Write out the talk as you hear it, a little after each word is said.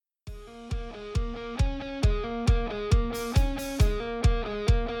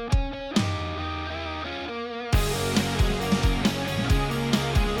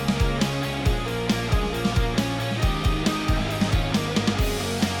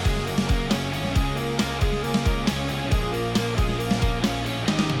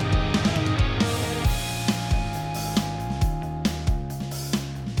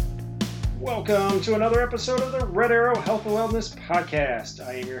Welcome to another episode of the Red Arrow Health and Wellness Podcast.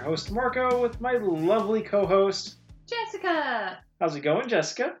 I am your host, Marco, with my lovely co-host, Jessica! How's it going,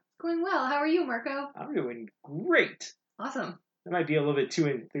 Jessica? Going well. How are you, Marco? I'm doing great. Awesome. That might be a little bit too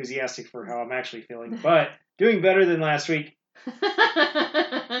enthusiastic for how I'm actually feeling, but doing better than last week.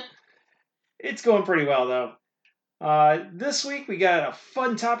 It's going pretty well, though. This week, we got a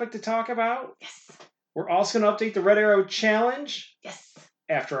fun topic to talk about. Yes. We're also going to update the Red Arrow Challenge. Yes.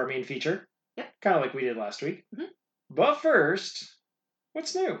 After our main feature. Yep. Kind of like we did last week. Mm-hmm. But first,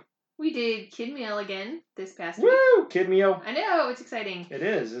 what's new? We did kid meal again this past week. Woo! Kid meal. I know, it's exciting. It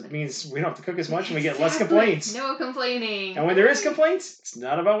is. It means we don't have to cook as much and we get Exactly. less complaints. No complaining. And when there is complaints, it's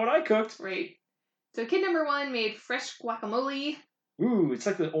not about what I cooked. Right. So kid number 1 made fresh guacamole. Ooh, it's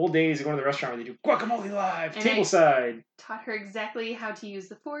like the old days of going to the restaurant where they do guacamole live, And tableside. Taught her exactly how to use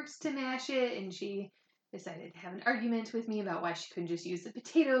the forks to mash it, and she decided to have an argument with me about why she couldn't just use the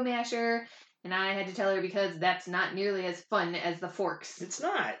potato masher. And I had to tell her because that's not nearly as fun as the forks. It's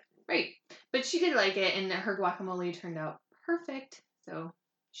not. Right. But she did like it, and her guacamole turned out perfect. So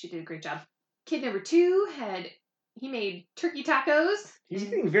she did a great job. Kid number 2 he made turkey tacos. He's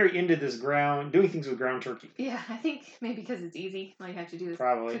getting very into this doing things with ground turkey. Yeah, I think maybe because it's easy. All you have to do is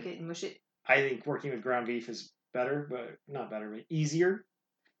Probably. cook it and mush it. I think working with ground beef is better, but not better, but easier.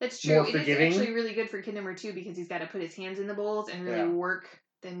 That's true. More It forgiving. is actually really good for kid number 2 because he's got to put his hands in the bowls and really work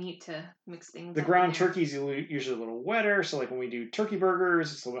the meat to mix things The up ground in there. turkey's usually a little wetter, so like when we do turkey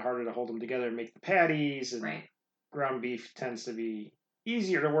burgers, it's a little bit harder to hold them together and make the patties. And Right. ground beef tends to be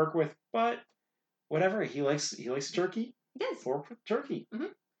easier to work with, but whatever. He likes turkey. He does. Pork with turkey. Mm-hmm.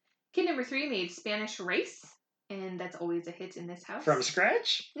 Kid number 3 made Spanish rice, and that's always a hit in this house. From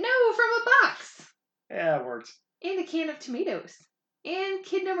scratch? No, from a box. Yeah, it worked. And a can of tomatoes. And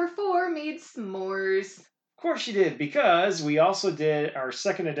kid number 4 made s'mores. Of course you did, because we also did our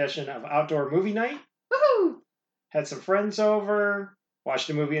second edition of Outdoor Movie Night. Woohoo! Had some friends over,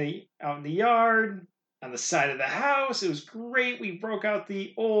 watched a movie out in the yard, on the side of the house. It was great. We broke out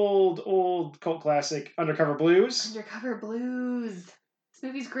the old cult classic, Undercover Blues. Undercover Blues. This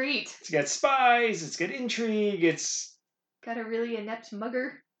movie's great. It's got spies, it's got intrigue, it's... Got a really inept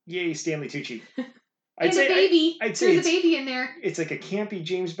mugger. Yay, Stanley Tucci. And a baby. I'd say There's a baby in there. It's like a campy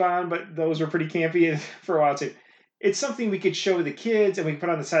James Bond, but those were pretty campy for a while too. It's something we could show the kids and we could put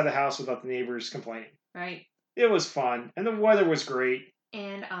on the side of the house without the neighbors complaining. Right. It was fun, and the weather was great.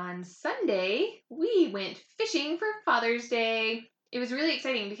 And on Sunday, we went fishing for Father's Day. It was really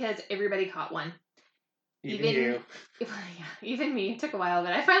exciting because everybody caught one. Even you. Yeah, even me. It took a while,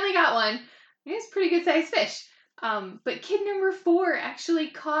 but I finally got one. It was a pretty good sized fish. But kid number 4 actually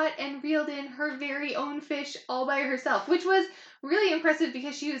caught and reeled in her very own fish all by herself, which was really impressive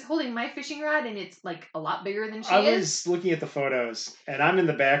because she was holding my fishing rod and it's like a lot bigger than she is. I was looking at the photos and I'm in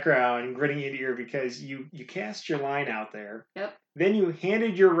the background grinning ear to ear because you cast your line out there. Yep. Then you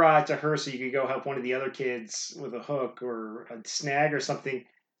handed your rod to her so you could go help one of the other kids with a hook or a snag or something.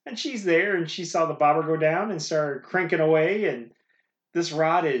 And she's there and she saw the bobber go down and started cranking away, and this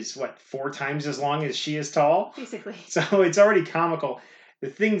rod is, 4 times as long as she is tall? Basically. So it's already comical. The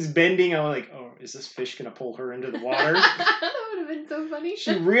thing's bending. I'm like, oh, is this fish going to pull her into the water? That would have been so funny.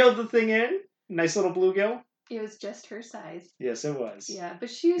 She reeled the thing in. Nice little bluegill. It was just her size. Yes, it was. Yeah, but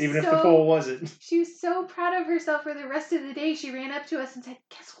she was Even if the pole wasn't. She was so proud of herself for the rest of the day. She ran up to us and said,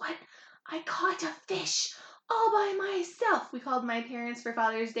 guess what? I caught a fish all by myself. We called my parents for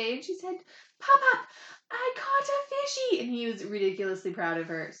Father's Day, and she said, Pop, I caught a fishy. And he was ridiculously proud of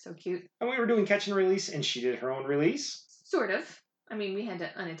her. So cute. And we were doing catch and release, and she did her own release. Sort of. I mean, we had to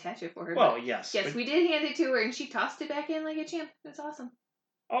unattach it for her. Well, yes. Yes, we did hand it to her, and she tossed it back in like a champ. It was awesome.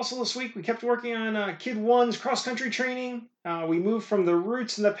 Also this week, we kept working on Kid 1's cross-country training. We moved from the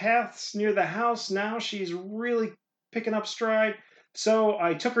routes and the paths near the house. Now she's really picking up stride. So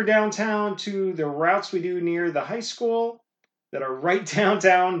I took her downtown to the routes we do near the high school that are right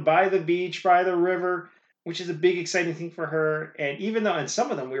downtown by the beach, by the river, which is a big, exciting thing for her. And even though in some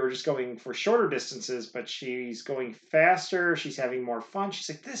of them we were just going for shorter distances, but she's going faster. She's having more fun. She's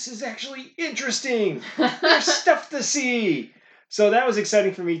like, this is actually interesting. There's stuff to see. So that was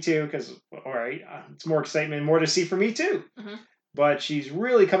exciting for me too, because, all right, it's more excitement, more to see for me too. Mm-hmm. But she's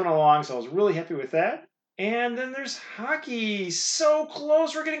really coming along, so I was really happy with that. And then there's hockey. So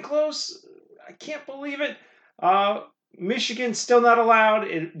close. We're getting close. I can't believe it. Michigan still not allowed.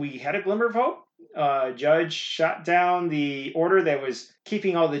 We had a glimmer of hope. Judge shot down the order that was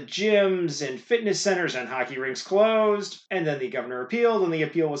keeping all the gyms and fitness centers and hockey rinks closed. And then the governor appealed, and the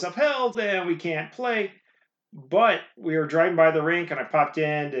appeal was upheld, and we can't play. But we were driving by the rink, and I popped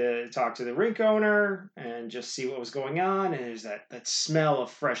in to talk to the rink owner and just see what was going on. And there's that smell of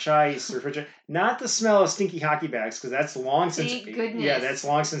fresh ice, refrigerator. Not the smell of stinky hockey bags, because that's long since. Thank goodness. Yeah, that's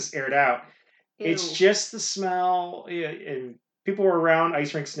long since aired out. Ew. It's just the smell, and people who are around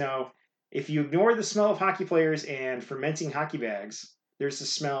ice rinks know if you ignore the smell of hockey players and fermenting hockey bags, there's the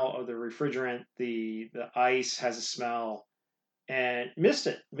smell of the refrigerant. The ice has a smell, and missed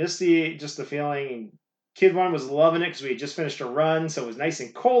the feeling. Kid one was loving it because we had just finished a run, so it was nice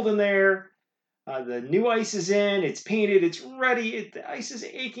and cold in there. The new ice is in, it's painted, it's ready. The ice is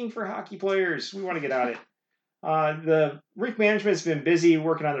aching for hockey players. We want to get out it. The rink management's been busy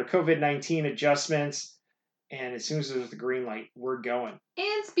working on their COVID-19 adjustments, and as soon as there's the green light, we're going.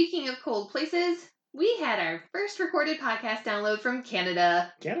 And speaking of cold places, we had our first recorded podcast download from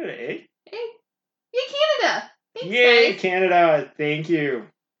Canada. Canada, eh? Hey, yay, Canada! Thanks, Yay, guys. Canada! Thank you.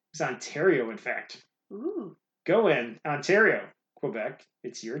 It's Ontario, in fact. Ooh. Go in, Ontario, Quebec.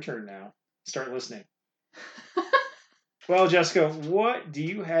 It's your turn now. Start listening. Well, Jessica, what do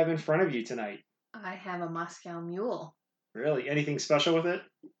you have in front of you tonight? I have a Moscow Mule. Really? Anything special with it?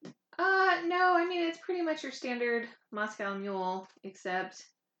 No, I mean, it's pretty much your standard Moscow Mule, except,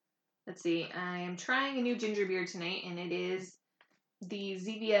 let's see, I am trying a new ginger beer tonight, and it is the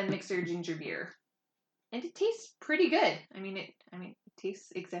Zevia Mixer Ginger Beer. And it tastes pretty good. It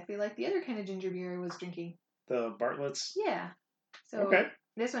tastes exactly like the other kind of ginger beer I was drinking. The Bartlett's? Yeah. So okay.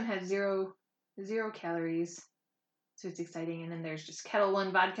 This one has zero calories, so it's exciting. And then there's just Kettle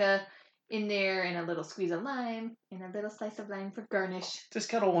One vodka in there, and a little squeeze of lime, and a little slice of lime for garnish. Does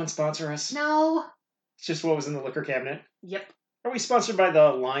Kettle One sponsor us? No. It's just what was in the liquor cabinet? Yep. Are we sponsored by the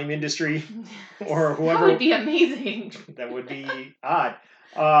lime industry? Or whoever? That would be amazing. That would be odd.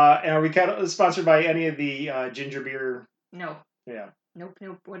 And are we sponsored by any of the ginger beer? No. Yeah. Nope.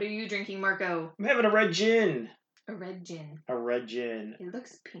 What are you drinking, Marco? I'm having a red gin. A red gin. A red gin. It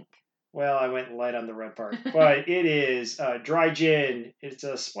looks pink. Well, I went light on the red part. But it is dry gin. It's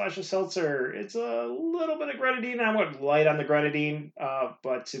a splash of seltzer. It's a little bit of grenadine. I went light on the grenadine,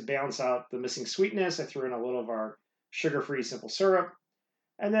 but to balance out the missing sweetness, I threw in a little of our sugar-free simple syrup.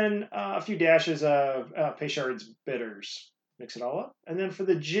 And then a few dashes of Peychaud's bitters. Mix it all up. And then for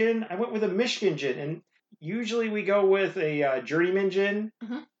the gin, I went with a Michigan gin. And usually we go with a Journeyman gin.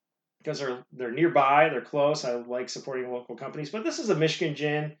 Mm-hmm. Because they're nearby, they're close. I like supporting local companies. But this is a Michigan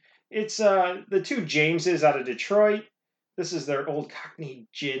gin. It's the two Jameses out of Detroit. This is their Old Cockney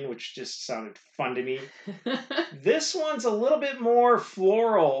gin, which just sounded fun to me. This one's a little bit more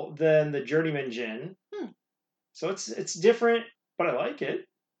floral than the Journeyman gin. So it's different, but I like it.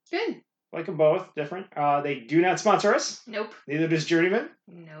 Good. Like them both, different. They do not sponsor us. Nope. Neither does Journeyman.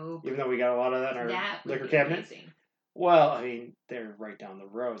 Nope. Even though we got a lot of that in our liquor cabinet. Amazing. Well, they're right down the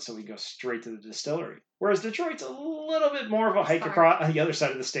road, so we go straight to the distillery. Whereas Detroit's a little bit more of a hike across on the other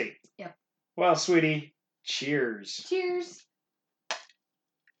side of the state. Yep. Well, sweetie, cheers. Cheers.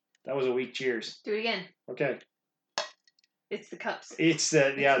 That was a weak cheers. Do it again. Okay. It's the cups. It's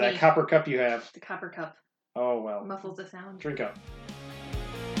that copper cup you have. The copper cup. Oh, well. Muffles the sound. Drink up.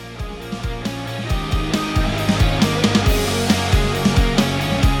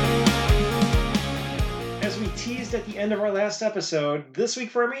 As we teased at the end of our last episode, this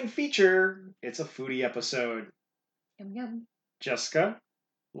week for our main feature, it's a foodie episode. Yum, yum. Jessica,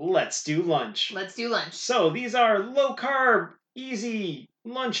 let's do lunch. Let's do lunch. So these are low-carb, easy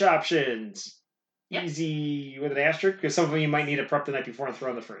lunch options. Yep. Easy with an asterisk, because some of them you might need to prep the night before and throw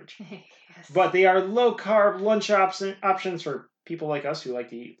in the fridge. Yes. But they are low-carb lunch options for people like us who like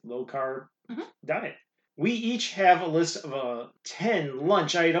to eat low-carb diet. We each have a list of 10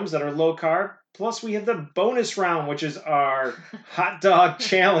 lunch items that are low-carb, plus we have the bonus round, which is our hot dog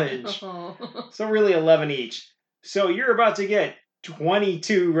challenge. So really 11 each. So you're about to get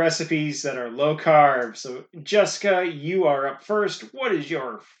 22 recipes that are low-carb. So Jessica, you are up first. What is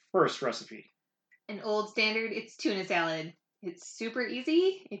your first recipe? An old standard, it's tuna salad. It's super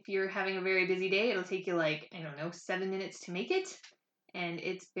easy. If you're having a very busy day, it'll take you 7 minutes to make it. And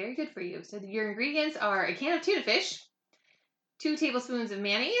it's very good for you. So your ingredients are a can of tuna fish, 2 tablespoons of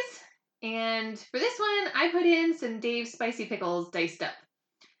mayonnaise, and for this one, I put in some Dave's spicy pickles diced up.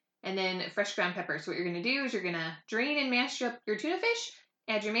 And then fresh ground pepper. So what you're going to do is you're going to drain and mash up your tuna fish,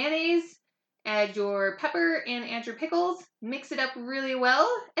 add your mayonnaise, add your pepper, and add your pickles. Mix it up really well,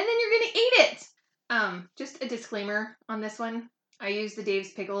 and then you're going to eat it. Just a disclaimer on this one. I use the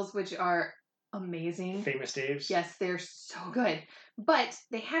Dave's pickles, which are amazing. Famous Dave's? Yes, they're so good. But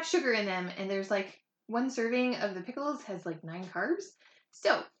they have sugar in them, and there's 1 serving of the pickles has 9 carbs.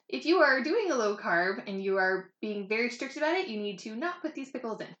 So if you are doing a low carb and you are being very strict about it, you need to not put these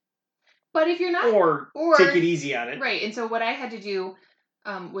pickles in. But if you're not... Or take it easy on it. Right. And so what I had to do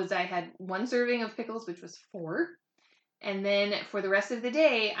was I had 1 serving of pickles, which was 4. And then for the rest of the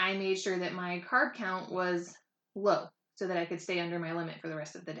day, I made sure that my carb count was low so that I could stay under my limit for the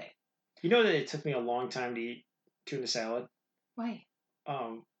rest of the day. You know that it took me a long time to eat tuna salad? Why?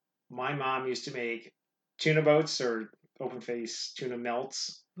 My mom used to make tuna boats or open-face tuna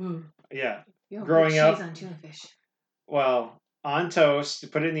melts. Yeah. You don't Growing put up, cheese on tuna fish. Well, on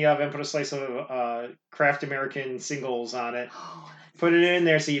toast, put it in the oven, put a slice of Kraft American singles on it. Oh, put it in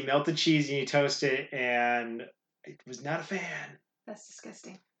there so you melt the cheese and you toast it, and I was not a fan. That's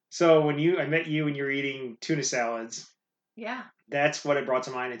disgusting. So when I met you and you were eating tuna salads, yeah, that's what it brought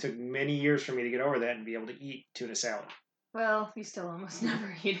to mind. It took many years for me to get over that and be able to eat tuna salad. Well, you still almost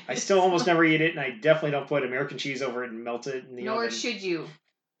never eat it. I still almost never eat it, and I definitely don't put American cheese over it and melt it in the oven. Nor should you.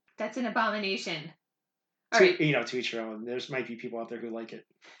 That's an abomination. To each your own. There's might be people out there who like it,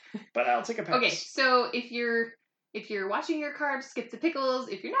 but I'll take a pass. Okay, so if you're watching your carbs, skip the pickles.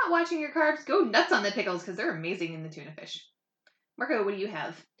 If you're not watching your carbs, go nuts on the pickles because they're amazing in the tuna fish. Marco, what do you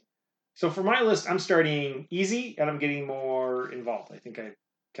have? So for my list, I'm starting easy and I'm getting more involved. I think I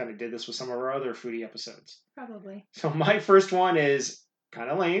kind of did this with some of our other foodie episodes. Probably. So my first one is kind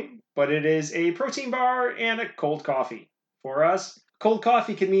of lame, but it is a protein bar and a cold coffee. For us, cold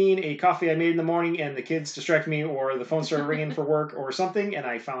coffee can mean a coffee I made in the morning and the kids distract me or the phone started ringing for work or something and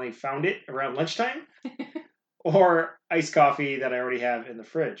I finally found it around lunchtime. Or iced coffee that I already have in the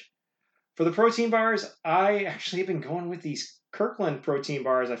fridge. For the protein bars, I actually have been going with these Kirkland protein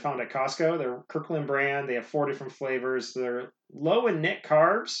bars I found at Costco. They're Kirkland brand. They have 4 different flavors. They're low in net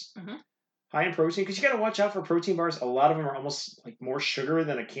carbs, high in protein. Because you got to watch out for protein bars. A lot of them are almost like more sugar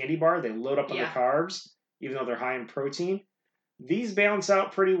than a candy bar. They load up on the carbs, even though they're high in protein. These balance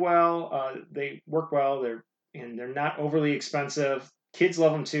out pretty well. They work well. They're not overly expensive. Kids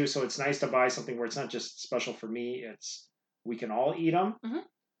love them too, so it's nice to buy something where it's not just special for me. We can all eat them.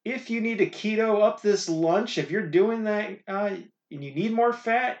 If you need to keto up this lunch, if you're doing that and you need more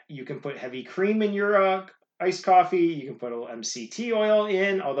fat, you can put heavy cream in your iced coffee. You can put a little MCT oil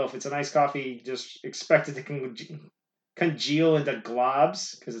in, although if it's an iced coffee, just expect it to congeal into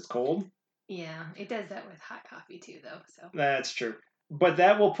globs because it's cold. Yeah, it does that with hot coffee too, though. So that's true. But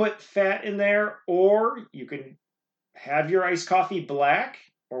that will put fat in there, or you can have your iced coffee black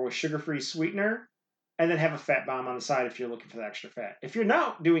or with sugar-free sweetener, and then have a fat bomb on the side if you're looking for the extra fat. If you're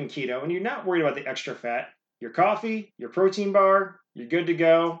not doing keto and you're not worried about the extra fat, your coffee, your protein bar, you're good to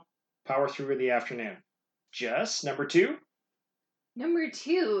go. Power through in the afternoon. Jess, number 2? Number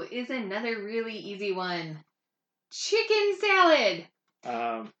 2 is another really easy one. Chicken salad.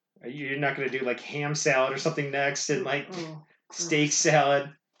 You're not going to do like ham salad or something next and like steak salad?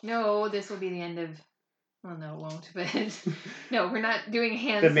 No, this will be the end of... Well, no, it won't, but... No, we're not doing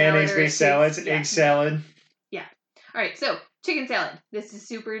ham the salad. The mayonnaise-based salads, egg salad. Yeah. All right, so chicken salad. This is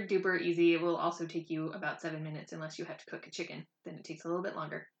super duper easy. It will also take you about 7 minutes unless you have to cook a chicken. Then it takes a little bit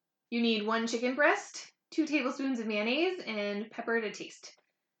longer. You need 1 chicken breast, 2 tablespoons of mayonnaise, and pepper to taste.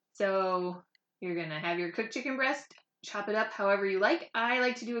 So you're going to have your cooked chicken breast, chop it up however you like. I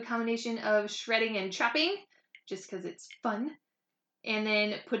like to do a combination of shredding and chopping just because it's fun. And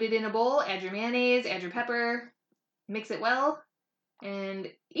then put it in a bowl, add your mayonnaise, add your pepper, mix it well, and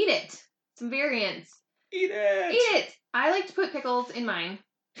eat it. Some variants. Eat it! Eat it! I like to put pickles in mine,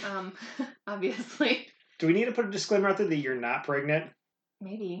 obviously. Do we need to put a disclaimer out there that you're not pregnant?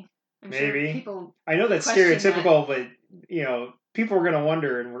 Maybe. Maybe. Sure people I know that's stereotypical, but, people are going to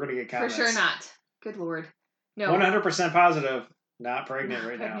wonder and we're going to get comments. For sure not. Good Lord. No. 100% positive, not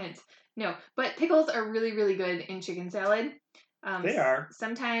pregnant now. No, but pickles are really, really good in chicken salad. They are.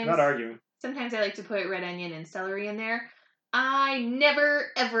 Sometimes. Not arguing. Sometimes I like to put red onion and celery in there. I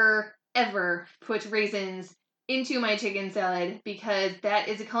never, ever, ever put raisins into my chicken salad because that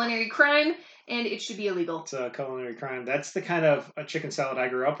is a culinary crime and it should be illegal. It's a culinary crime. That's the kind of a chicken salad I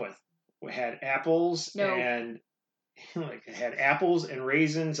grew up with. We had apples and it had apples and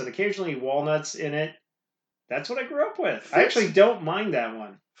raisins and occasionally walnuts in it. That's what I grew up with. I actually don't mind that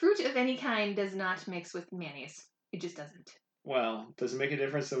one. Fruit of any kind does not mix with mayonnaise. It just doesn't. Well, does it make a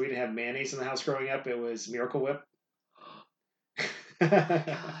difference that we didn't have mayonnaise in the house growing up? It was Miracle Whip. Oh,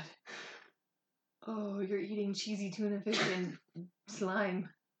 God. Oh, you're eating cheesy tuna fish and slime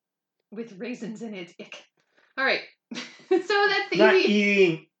with raisins in it. Ick. All right. So that's the Not easy...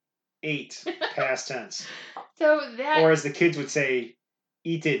 eating 8, past tense. So that... Or as the kids would say,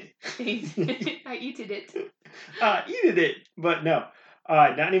 eated. I eated it. Eated it. But no,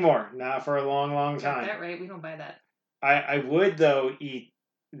 not anymore. Not for a long, long time. Got that right. We don't buy that. I would, though, eat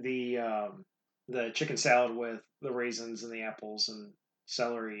the chicken salad with the raisins and the apples and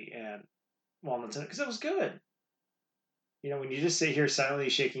celery and walnuts in it because it was good. You know, when you just sit here silently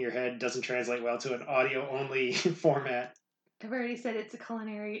shaking your head, doesn't translate well to an audio-only format. I've already said it's a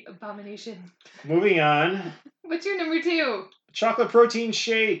culinary abomination. Moving on. What's your number 2? Chocolate protein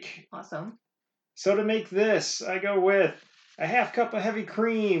shake. Awesome. So to make this, I go with a half cup of heavy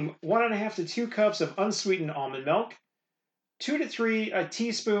cream, 1.5 to 2 cups of unsweetened almond milk, 2 to 3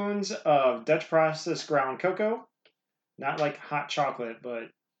 teaspoons of Dutch processed ground cocoa, not like hot chocolate, but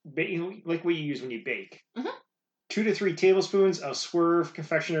like what you use when you bake. 2 to 3 tablespoons of Swerve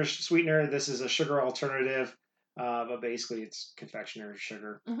confectioner's sweetener. This is a sugar alternative, but basically it's confectioner's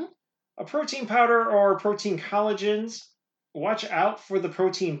sugar. A protein powder or protein collagens. Watch out for the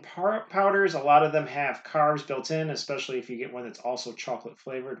protein powders. A lot of them have carbs built in, especially if you get one that's also chocolate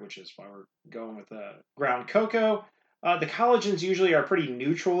flavored, which is why we're going with the ground cocoa. The collagens usually are pretty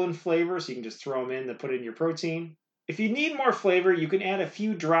neutral in flavor, so you can just throw them in to put in your protein. If you need more flavor, you can add a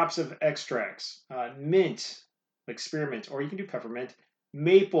few drops of extracts. Mint, like spearmint, or you can do peppermint,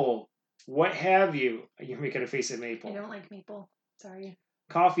 maple, what have you. You're making a face at maple. I don't like maple. Sorry.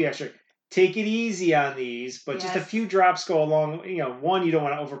 Coffee extract. Take it easy on these, but just a few drops go along. You know, 1, you don't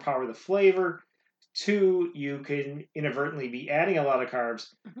want to overpower the flavor. 2, you can inadvertently be adding a lot of carbs,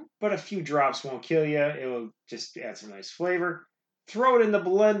 but a few drops won't kill you. It will just add some nice flavor. Throw it in the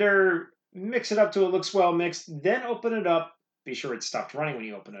blender, mix it up till it looks well mixed, then open it up. Be sure it's stopped running when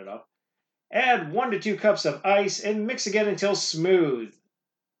you open it up. Add 1 to 2 cups of ice and mix again until smooth.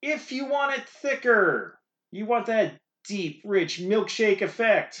 If you want it thicker, you want that deep, rich milkshake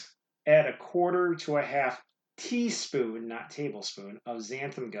effect, add 1/4 to 1/2 teaspoon, not tablespoon, of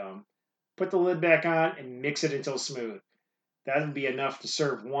xanthan gum. Put the lid back on and mix it until smooth. That would be enough to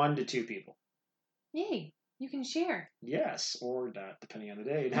serve 1 to 2 people. Yay, you can share. Yes, or not, depending on the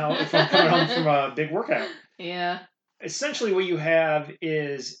day. Now, if I'm coming home from a big workout. Yeah. Essentially, what you have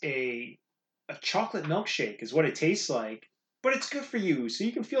is a chocolate milkshake is what it tastes like, but it's good for you, so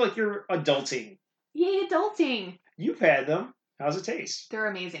you can feel like you're adulting. Yay, adulting. You've had them. How's it taste? They're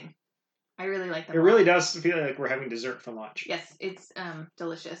amazing. I really like them. It really does feel like we're having dessert for lunch. Yes, it's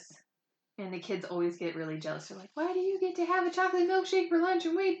delicious. And the kids always get really jealous. They're like, why do you get to have a chocolate milkshake for lunch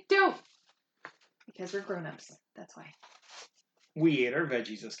and we don't? Because we're grown-ups. That's why. We ate our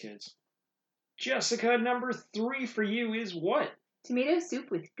veggies as kids. Jessica, number 3 for you is what? Tomato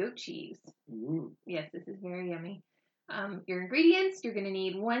soup with goat cheese. Ooh. Yes, this is very yummy. Your ingredients, you're going to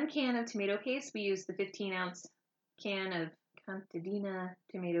need 1 can of tomato paste. We use the 15-ounce can of Contadina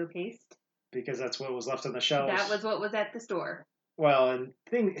tomato paste. Because that's what was left on the shelves. That was what was at the store. Well, and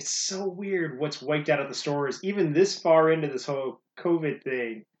it's so weird what's wiped out at the stores, even this far into this whole COVID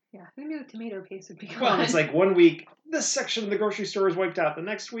thing. Yeah, who knew tomato paste would be gone? Well, it's like 1 week, this section of the grocery store is wiped out. The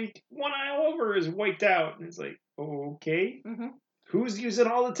next week, 1 aisle over is wiped out. And it's like, okay. Who's using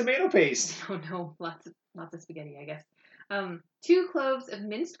all the tomato paste? Oh, no. Lots of spaghetti, I guess. 2 cloves of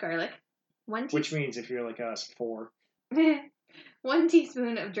minced garlic. Which means, if you're like us, 4. 1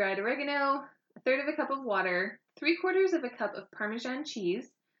 teaspoon of dried oregano, 1/3 of a cup of water, 3/4 of a cup of Parmesan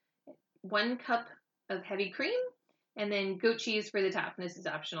cheese, 1 cup of heavy cream, and then goat cheese for the top. And this is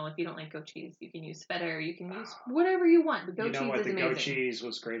optional. If you don't like goat cheese, you can use feta or you can use whatever you want. But goat cheese is amazing. The goat cheese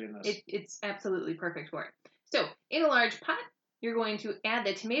was great in this. It's absolutely perfect for it. So, in a large pot, you're going to add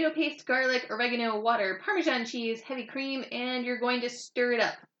the tomato paste, garlic, oregano, water, Parmesan cheese, heavy cream, and you're going to stir it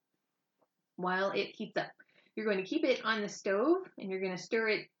up while it heats up. You're going to keep it on the stove, and you're going to stir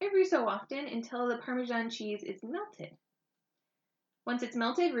it every so often until the Parmesan cheese is melted. Once it's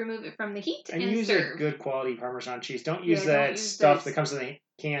melted, remove it from the heat and use serve. A good quality Parmesan cheese. Don't use that stuff that comes in the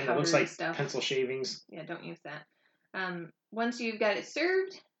can that looks like stuff. Pencil shavings. Yeah, don't use that. Once you've got it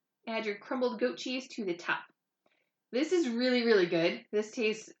served, add your crumbled goat cheese to the top. This is really, really good. This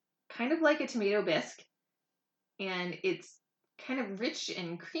tastes kind of like a tomato bisque, and it's kind of rich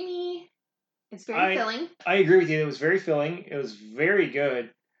and creamy. It's very filling. I agree with you. It was very filling. It was very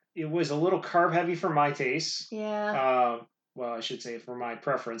good. It was a little carb heavy for my taste. Yeah. Well, I should say for my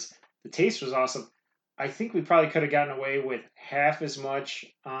preference. The taste was awesome. I think we probably could have gotten away with half as much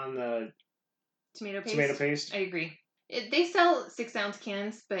on the tomato paste. I agree. They sell 6-ounce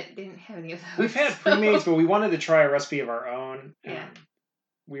cans, but they didn't have any of those. We've had pre-mades, but we wanted to try a recipe of our own. Yeah.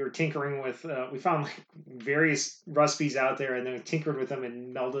 We were tinkering with, we found like various recipes out there and then we tinkered with them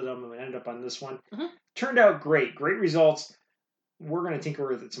and melded them and we ended up on this one. Turned out great. Great results. We're going to tinker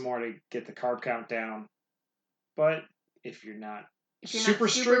with it some more to get the carb count down. But if you're not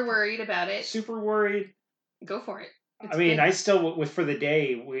super worried about it, go for it. It's good. I still, for the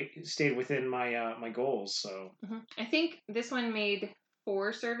day, we stayed within my my goals. So I think this one made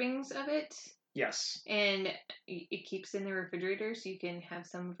 4 servings of it. Yes. And it keeps in the refrigerator, so you can have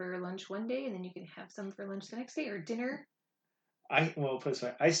some for lunch one day, and then you can have some for lunch the next day or dinner. Well, put it this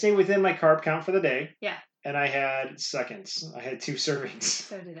way. I stay within my carb count for the day. Yeah. And I had seconds. I had 2 servings.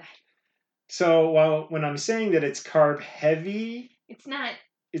 So did I. So when I'm saying that it's carb heavy, it's not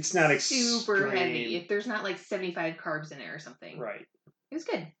super extreme. heavy. There's not like 75 carbs in it or something. Right. It was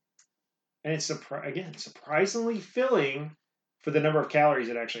good. And it's surprisingly filling for the number of calories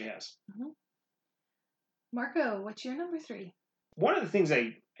it actually has. Mm-hmm. Marco, what's your number 3? One of the things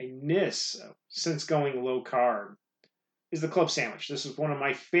I miss since going low carb is the club sandwich. This is one of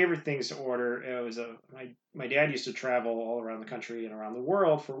my favorite things to order. It was my dad used to travel all around the country and around the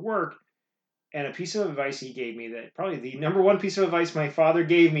world for work. And a piece of advice he gave me, that probably the number one piece of advice my father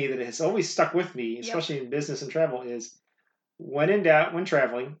gave me that has always stuck with me, especially in business and travel, is when in doubt, when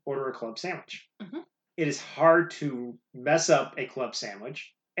traveling, order a club sandwich. Mm-hmm. It is hard to mess up a club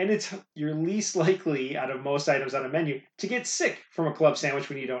sandwich, and you're least likely out of most items on a menu to get sick from a club sandwich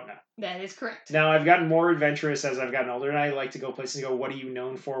when you don't know. That is correct. Now, I've gotten more adventurous as I've gotten older, and I like to go places and go, what are you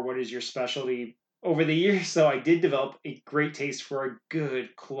known for? What is your specialty? Over the years, though, I did develop a great taste for a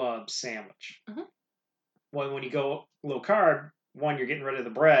good club sandwich. Mm-hmm. Well, when you go low carb, one, you're getting rid of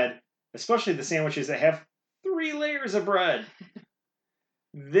the bread, especially the sandwiches that have 3 layers of bread.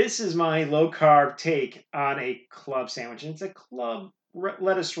 This is my low carb take on a club sandwich, and it's a club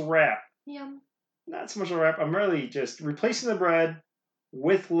lettuce wrap. Yum. Not so much a wrap. I'm really just replacing the bread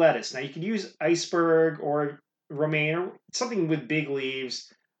with lettuce. Now, you can use iceberg or romaine or something with big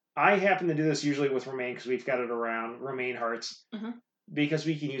leaves. I happen to do this usually with romaine because we've got it around, romaine hearts, because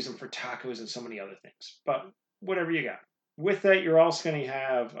we can use them for tacos and so many other things. But whatever you got. With that, you're also going to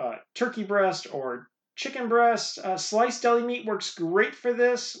have turkey breast or chicken breast. Sliced deli meat works great for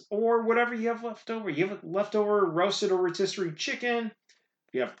this, or whatever you have left over. You have leftover roasted or rotisserie chicken.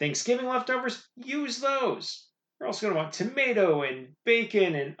 If you have Thanksgiving leftovers, use those. You're also going to want tomato and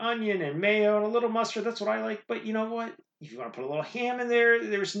bacon and onion and mayo and a little mustard. That's what I like. But you know what? If you want to put a little ham in there,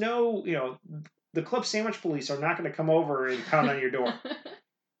 there's no, the club sandwich police are not going to come over and pound on your door.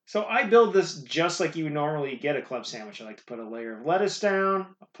 So I build this just like you would normally get a club sandwich. I like to put a layer of lettuce down.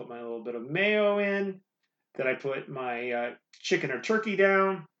 I'll put my little bit of mayo in. Then I put my chicken or turkey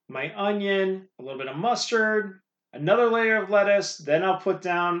down, my onion, a little bit of mustard, another layer of lettuce. Then I'll put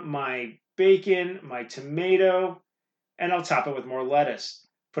down my bacon, my tomato, and I'll top it with more lettuce.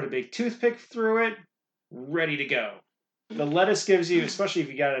 Put a big toothpick through it, ready to go. The lettuce gives you, especially if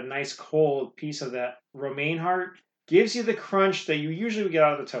you got a nice cold piece of that romaine heart, gives you the crunch that you usually would get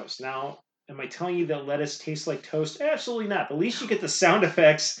out of the toast. Now, am I telling you that lettuce tastes like toast? Absolutely not. At least you get the sound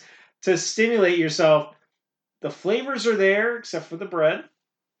effects to stimulate yourself. The flavors are there, except for the bread.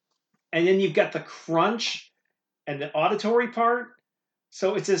 And then you've got the crunch and the auditory part.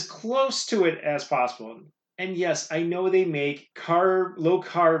 So it's as close to it as possible. And yes, I know they make low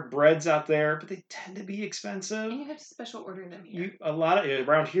carb breads out there, but they tend to be expensive. And you have to special order them here.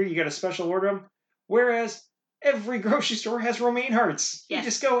 Around here, you got to special order them. Whereas every grocery store has romaine hearts. Yes. You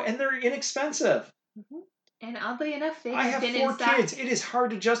just go, and they're inexpensive. Mm-hmm. And oddly enough, I have 4 kids. It is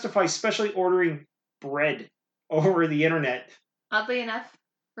hard to justify specially ordering bread over the internet. Oddly enough,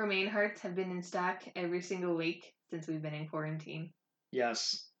 romaine hearts have been in stock every single week since we've been in quarantine.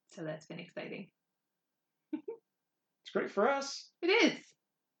 Yes. So that's been exciting. It's great for us. It is.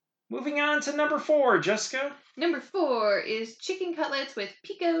 Moving on to number 4, Jessica. Number 4 is chicken cutlets with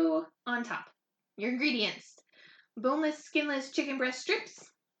pico on top. Your ingredients: boneless, skinless chicken breast strips,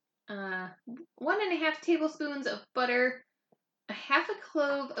 1.5 tablespoons of butter, a half a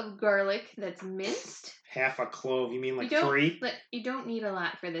clove of garlic that's minced. Half a clove? You mean like 3? You don't need a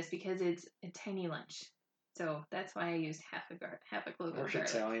lot for this because it's a tiny lunch. So that's why I used half a clove of garlic. We're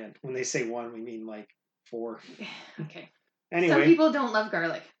Italian. When they say 1, we mean like 4. Okay. Anyway. Some people don't love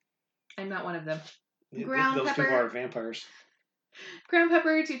garlic. I'm not one of them. Ground Those pepper. people are vampires. Ground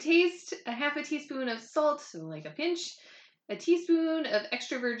pepper to taste, a half a teaspoon of salt, so like a pinch, a teaspoon of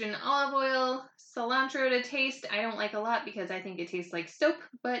extra virgin olive oil, cilantro to taste. I don't like a lot because I think it tastes like soap,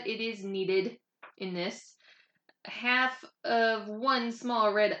 but it is needed in this. Half of 1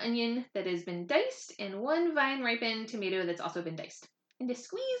 small red onion that has been diced, and 1 vine-ripened tomato that's also been diced, and a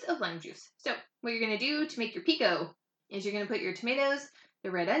squeeze of lime juice. So what you're going to do to make your pico is you're going to put your tomatoes,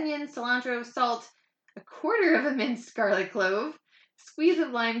 the red onion, cilantro, salt, a quarter of a minced garlic clove, squeeze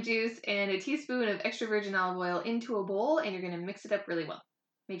of lime juice, and a teaspoon of extra virgin olive oil into a bowl, and you're going to mix it up really well.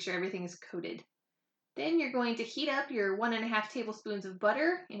 Make sure everything is coated. Then you're going to heat up your 1.5 tablespoons of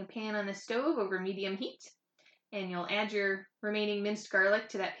butter in a pan on the stove over medium heat, and you'll add your remaining minced garlic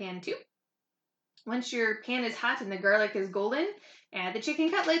to that pan too. Once your pan is hot and the garlic is golden, add the chicken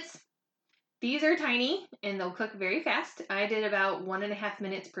cutlets. These are tiny and they'll cook very fast. I did about 1.5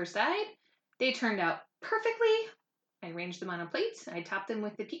 minutes per side. They turned out perfectly. I arranged them on a plate. I topped them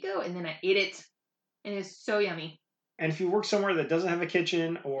with the pico and then I ate it. And it's so yummy. And if you work somewhere that doesn't have a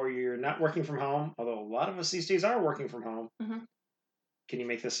kitchen or you're not working from home, although a lot of us these days are working from home, can you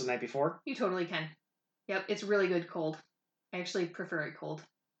make this the night before? You totally can. Yep, it's really good cold. I actually prefer it cold.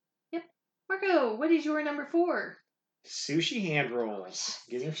 Yep. Marco, what is your number 4? Sushi hand rolls.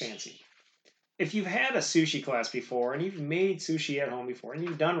 Getting fancy. If you've had a sushi class before and you've made sushi at home before and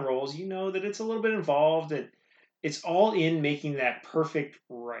you've done rolls, you know that it's a little bit involved and it's all in making that perfect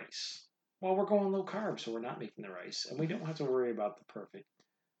rice. Well, we're going low carb, so we're not making the rice, and we don't have to worry about the perfect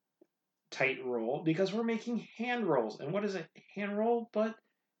tight roll because we're making hand rolls. And what is a hand roll? But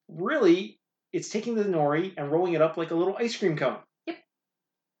really, it's taking the nori and rolling it up like a little ice cream cone. Yep.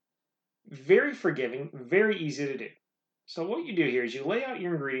 Very forgiving, very easy to do. So what you do here is you lay out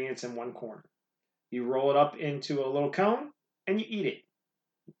your ingredients in one corner. You roll it up into a little cone, and you eat it.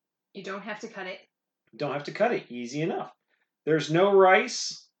 You don't have to cut it. Don't have to cut it. Easy enough. There's no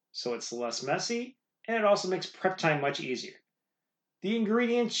rice, so it's less messy, and it also makes prep time much easier. The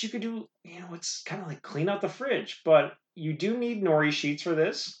ingredients you could do, it's kind of like clean out the fridge, but you do need nori sheets for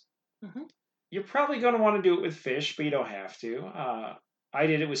this. You're probably going to want to do it with fish, but you don't have to. I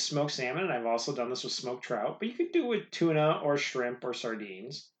did it with smoked salmon, and I've also done this with smoked trout, but you could do it with tuna or shrimp or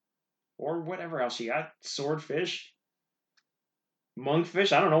sardines or whatever else you got. Swordfish,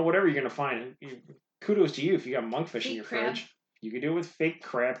 monkfish, I don't know, whatever you're going to find. Kudos to you if you got monkfish in your fridge. You could do it with fake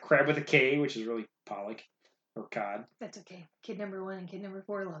crab with a K, which is really pollock or cod. That's okay. Kid number 1 and kid number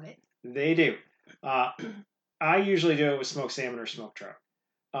 4 love it. They do. I usually do it with smoked salmon or smoked trout.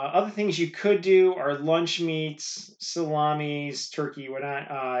 Other things you could do are lunch meats, salamis, turkey,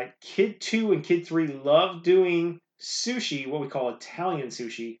 whatnot. Kid 2 and kid 3 love doing sushi, what we call Italian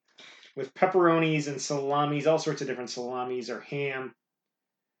sushi, with pepperonis and salamis, all sorts of different salamis or ham.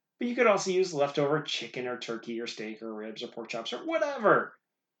 But you could also use leftover chicken or turkey or steak or ribs or pork chops or whatever.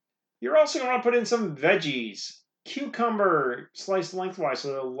 You're also going to put in some veggies. Cucumber sliced lengthwise, so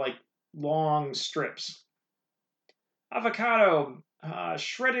they're like long strips. Avocado,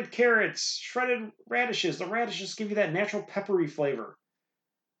 shredded carrots, shredded radishes. The radishes give you that natural peppery flavor.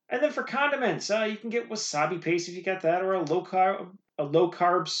 And then for condiments, you can get wasabi paste if you got that, or a low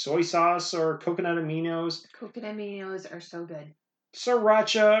carb soy sauce or coconut aminos. Coconut aminos are so good.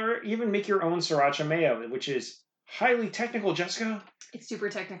 Sriracha, or even make your own sriracha mayo, which is highly technical, Jessica. It's super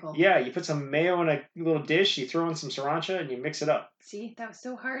technical. Yeah, you put some mayo in a little dish, you throw in some sriracha, and you mix it up. See, that was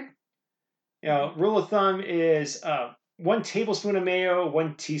so hard. Rule of thumb is 1 tablespoon of mayo,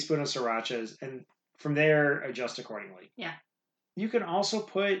 1 teaspoon of sriracha, and from there, adjust accordingly. Yeah. You can also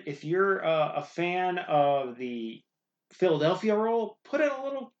put, if you're a fan of the Philadelphia roll, put in a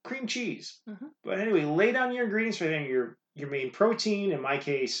little cream cheese. But anyway, lay down your ingredients for then your main protein, in my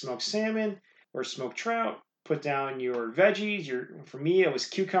case, smoked salmon or smoked trout. Put down your veggies. For me, it was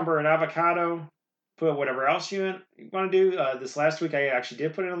cucumber and avocado. Put whatever else you want to do. This last week, I actually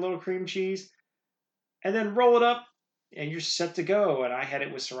did put in a little cream cheese. And then roll it up, and you're set to go. And I had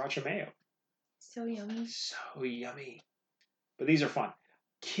it with sriracha mayo. So yummy. So yummy. But these are fun.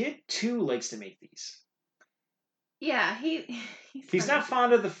 Kid 2 likes to make these. Yeah, he's not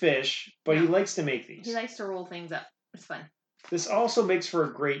fond of the fish, but he likes to make these. He likes to roll things up. It's fun. This also makes for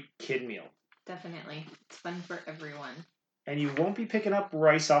a great kid meal. Definitely. It's fun for everyone. And you won't be picking up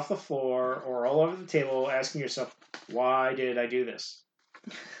rice off the floor or all over the table asking yourself, why did I do this?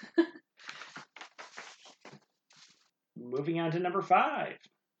 Moving on to number 5.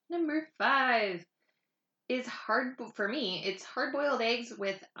 Number 5 is for me, it's hard-boiled eggs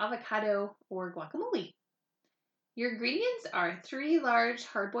with avocado or guacamole. Your ingredients are 3 large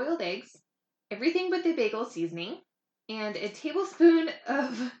hard-boiled eggs, everything but the bagel seasoning, and a tablespoon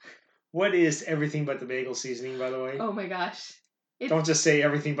of... What is everything but the bagel seasoning, by the way? Oh my gosh. Don't just say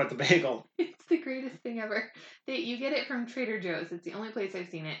everything but the bagel. It's the greatest thing ever. You get it from Trader Joe's. It's the only place I've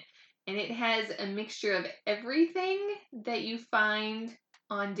seen it. And it has a mixture of everything that you find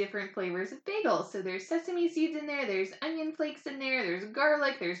on different flavors of bagels. So there's sesame seeds in there, there's onion flakes in there, there's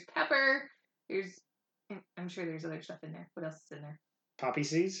garlic, there's pepper, I'm sure there's other stuff in there. What else is in there? Poppy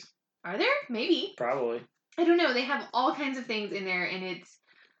seeds? Are there? Maybe. Probably. I don't know. They have all kinds of things in there, and it's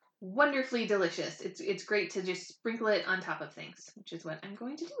wonderfully delicious. It's great to just sprinkle it on top of things, which is what I'm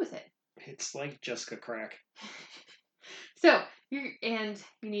going to do with it. It's like Jessica Crack. So, you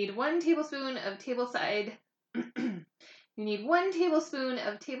need 1 tablespoon of tableside. You need 1 tablespoon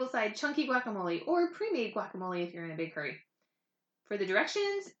of tableside chunky guacamole or pre-made guacamole if you're in a big hurry. For the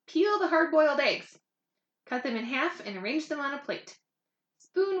directions, peel the hard-boiled eggs. Cut them in half and arrange them on a plate.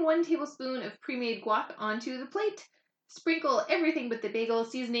 Spoon 1 tablespoon of pre-made guac onto the plate. Sprinkle everything but the bagel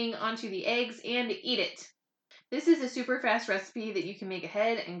seasoning onto the eggs and eat it. This is a super fast recipe that you can make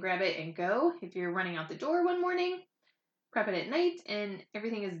ahead and grab it and go if you're running out the door one morning. Prep it at night and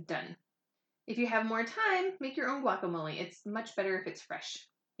everything is done. If you have more time, make your own guacamole. It's much better if it's fresh.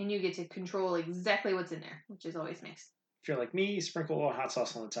 And you get to control exactly what's in there, which is always nice. If you're like me, sprinkle a little hot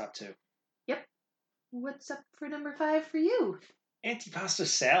sauce on the top too. Yep. What's up for number 5 for you? Antipasta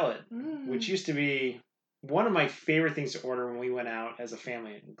salad, which used to be one of my favorite things to order when we went out as a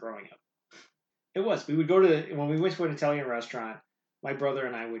family growing up. It was. We would go when we went to an Italian restaurant, my brother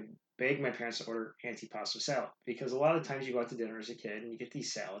and I would beg my parents to order antipasta salad because a lot of times you go out to dinner as a kid and you get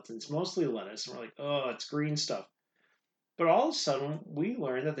these salads and it's mostly lettuce and we're like, oh, it's green stuff. But all of a sudden we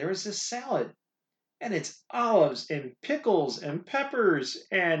learned that there was this salad and it's olives and pickles and peppers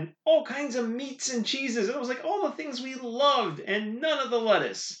and all kinds of meats and cheeses. And it was like all the things we loved and none of the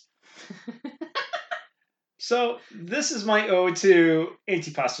lettuce. So this is my ode to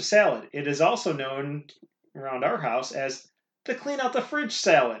antipasta salad. It is also known around our house as the clean out the fridge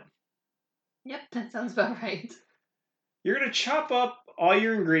salad. Yep, that sounds about right. You're going to chop up all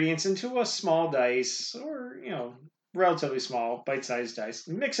your ingredients into a small dice or, relatively small, bite-sized dice.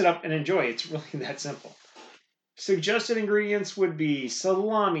 Mix it up and enjoy. It's really that simple. Suggested ingredients would be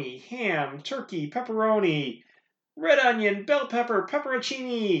salami, ham, turkey, pepperoni, red onion, bell pepper,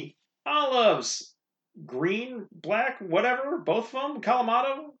 pepperoncini, olives, green, black, whatever, both of them,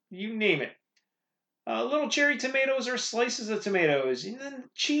 Kalamata, you name it. Little cherry tomatoes or slices of tomatoes, and then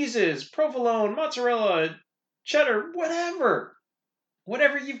cheeses, provolone, mozzarella, cheddar,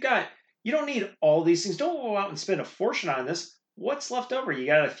 whatever you've got. You don't need all these things. Don't go out and spend a fortune on this. What's left over? You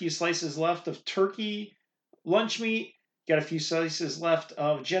got a few slices left of turkey, lunch meat. You got a few slices left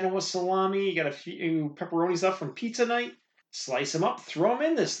of Genoa salami. You got a few pepperonis left from pizza night. Slice them up. Throw them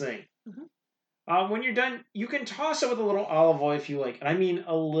in this thing. Mm-hmm. When you're done, you can toss it with a little olive oil if you like. I mean,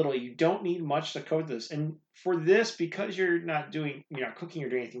 a little. You don't need much to coat this. And for this, because you're not cooking or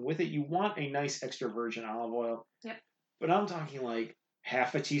doing anything with it, you want a nice extra virgin olive oil. Yep. But I'm talking like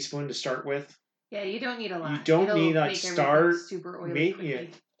half a teaspoon to start with. Yeah, you don't need a lot. You don't need to start super oily.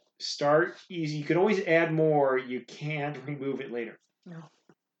 Start easy. You can always add more. You can't remove it later. No.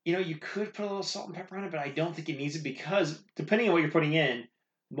 You could put a little salt and pepper on it, but I don't think it needs it because depending on what you're putting in,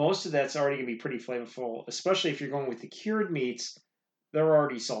 most of that's already going to be pretty flavorful, especially if you're going with the cured meats. They're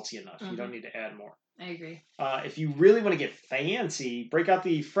already salty enough. Mm-hmm. You don't need to add more. I agree. If you really want to get fancy, break out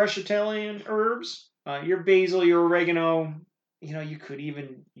the fresh Italian herbs, your basil, your oregano. You could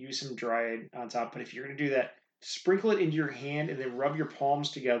even use some dried on top. But if you're going to do that, sprinkle it into your hand and then rub your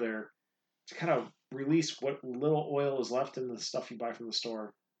palms together to kind of release what little oil is left in the stuff you buy from the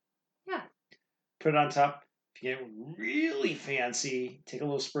store. Yeah. Put it on top. If you get really fancy, take a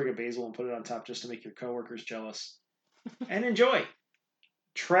little sprig of basil and put it on top just to make your coworkers jealous. And enjoy.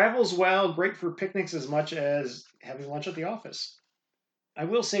 Travels well, great for picnics as much as having lunch at the office. I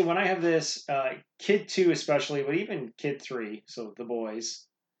will say when I have this, kid 2 especially, but even kid 3, so the boys,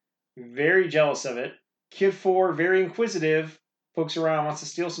 very jealous of it. Kid 4, very inquisitive, pokes around, wants to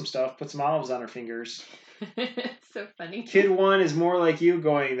steal some stuff, puts some olives on her fingers. So funny. Kid 1 is more like you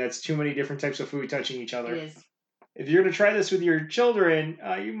going, that's too many different types of food touching each other. It is. If you're going to try this with your children,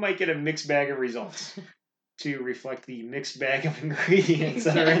 you might get a mixed bag of results to reflect the mixed bag of ingredients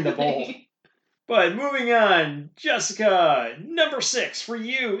that are in the bowl. But moving on, Jessica, number 6 for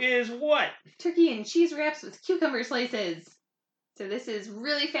you is what? Turkey and cheese wraps with cucumber slices. So this is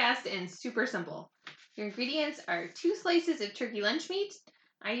really fast and super simple. Your ingredients are 2 slices of turkey lunch meat.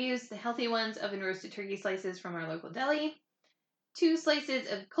 I use the healthy ones oven roasted turkey slices from our local deli. 2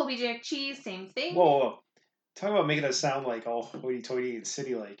 slices of Colby Jack cheese, same thing. Whoa. Talk about making us sound like all hoity-toity and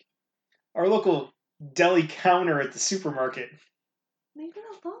city-like. Our local deli counter at the supermarket. Leave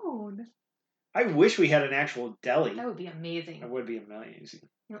it alone. I wish we had an actual deli. That would be amazing. That would be amazing.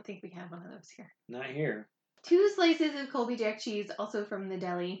 I don't think we have one of those here. Not here. 2 slices of Colby Jack cheese, also from the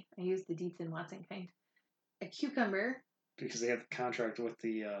deli. I use the Dietz and Watson kind. A cucumber. Because they have the contract with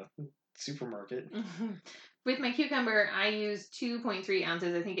the supermarket. With my cucumber, I use 2.3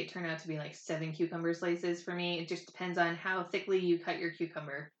 ounces. I think it turned out to be like 7 cucumber slices for me. It just depends on how thickly you cut your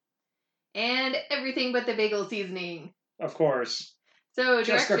cucumber. And everything but the bagel seasoning. Of course. So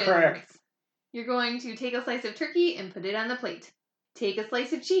Jessica Crack. You're going to take a slice of turkey and put it on the plate. Take a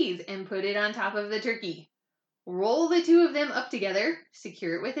slice of cheese and put it on top of the turkey. Roll the 2 of them up together.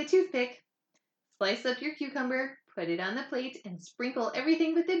 Secure it with a toothpick. Slice up your cucumber. Put it on the plate and sprinkle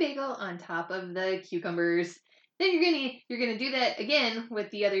everything with the bagel on top of the cucumbers. Then you're gonna do that again with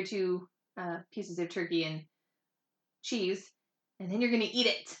the other 2 pieces of turkey and cheese, and then you're going to eat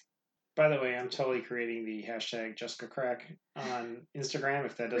it. By the way, I'm totally creating the hashtag Jessica Crack on Instagram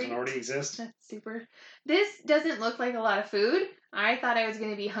if that doesn't Great. already exist. That's super. This doesn't look like a lot of food. I thought I was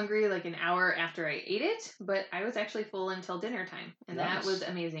going to be hungry like an hour after I ate it, but I was actually full until dinner time, and that was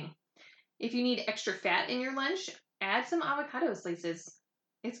amazing. If you need extra fat in your lunch, add some avocado slices.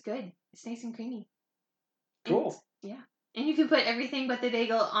 It's good. It's nice and creamy. Cool. And, yeah. And you can put everything but the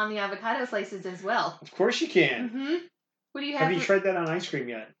bagel on the avocado slices as well. Of course you can. Mm-hmm. What do you have? Have you tried that on ice cream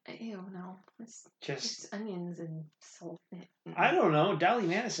yet? Ew, no. It's onions and salt. I don't know. Dolly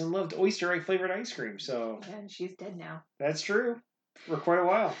Madison loved oyster egg flavored ice cream, so. Yeah, and she's dead now. That's true. For quite a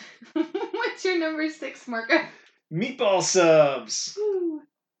while. What's your number 6, Marco? Meatball subs.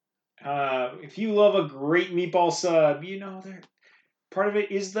 If you love a great meatball sub, you know part of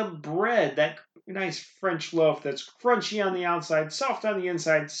it is the bread. That nice French loaf that's crunchy on the outside, soft on the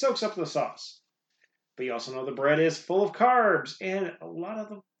inside, soaks up the sauce. But you also know the bread is full of carbs, and a lot of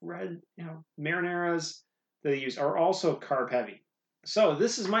the bread, marinaras that they use are also carb heavy. So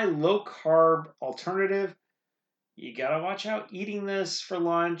this is my low carb alternative. You gotta watch out eating this for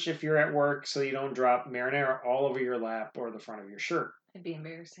lunch if you're at work so you don't drop marinara all over your lap or the front of your shirt. It'd be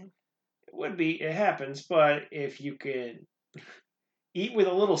embarrassing. It would be, it happens, but if you can eat with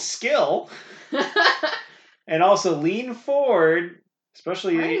a little skill and also lean forward,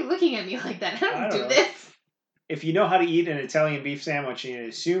 especially... Why are you looking at me like that? I don't do know. this. If you know how to eat an Italian beef sandwich, you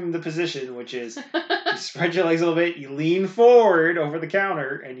assume the position, which is you spread your legs a little bit, you lean forward over the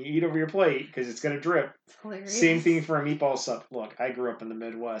counter, and you eat over your plate because it's going to drip. It's hilarious. Same thing for a meatball sub. Look, I grew up in the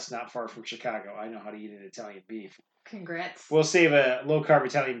Midwest, not far from Chicago. I know how to eat an Italian beef. Congrats. We'll save a low-carb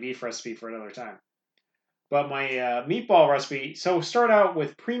Italian beef recipe for another time. But my meatball recipe, so start out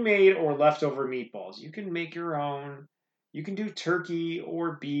with pre-made or leftover meatballs. You can make your own. You can do turkey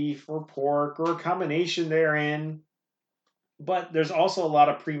or beef or pork or a combination therein. But there's also a lot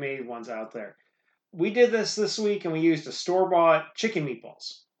of pre-made ones out there. We did this week and we used a store-bought chicken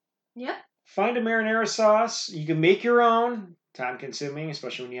meatballs. Yep. Find a marinara sauce. You can make your own. Time-consuming,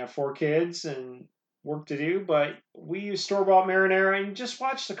 especially when you have 4 kids and work to do. But we use store-bought marinara and just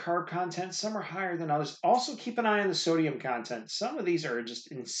watch the carb content. Some are higher than others. Also keep an eye on the sodium content. Some of these are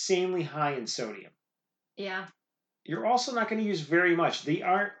just insanely high in sodium. Yeah. You're also not going to use very much.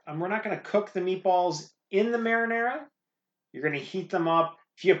 We're not going to cook the meatballs in the marinara. You're going to heat them up.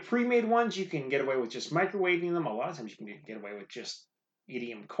 If you have pre-made ones, you can get away with just microwaving them. A lot of times you can get away with just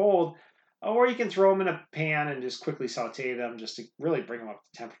eating them cold. Or you can throw them in a pan and just quickly saute them just to really bring them up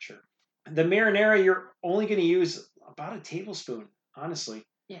to temperature. The marinara, you're only going to use about a tablespoon, honestly.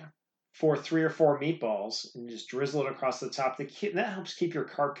 Yeah. For 3 or 4 meatballs, and just drizzle it across the top. That helps keep your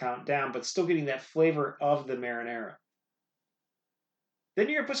carb count down, but still getting that flavor of the marinara. Then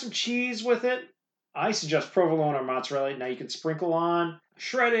you're going to put some cheese with it. I suggest provolone or mozzarella. Now you can sprinkle on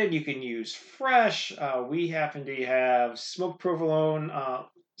shredded. You can use fresh. We happen to have smoked provolone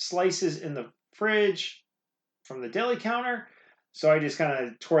slices in the fridge from the deli counter. So I just kind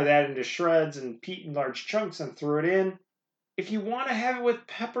of tore that into shreds and peat in large chunks and threw it in. If you want to have it with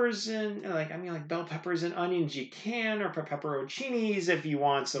peppers and, like bell peppers and onions, you can, or pepperoncinis. If you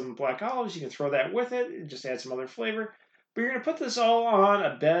want some black olives, you can throw that with it and just add some other flavor. But you're going to put this all on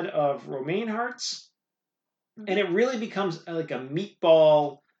a bed of romaine hearts, and it really becomes like a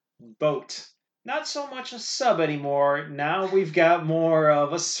meatball boat. Not so much a sub anymore. Now we've got more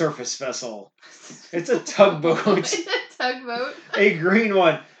of a surface vessel. It's a tugboat. It's a tugboat. A green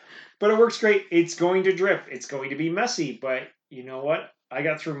one. But it works great. It's going to drip. It's going to be messy. But you know what? I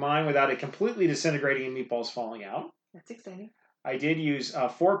got through mine without it completely disintegrating and meatballs falling out. That's exciting. I did use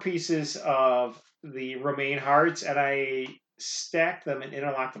 4 pieces of the romaine hearts, and I stacked them and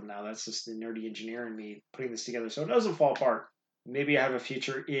interlocked them. Now, that's just the nerdy engineer in me putting this together so it doesn't fall apart. Maybe I have a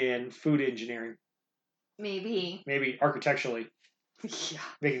future in food engineering. Maybe architecturally. Yeah.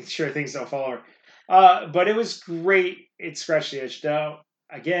 Making sure things don't fall over. But it was great. It scratched the edge down.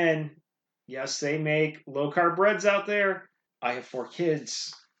 Again, yes, they make low-carb breads out there. I have 4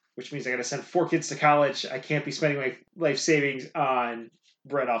 kids, which means I got to send 4 kids to college. I can't be spending my life savings on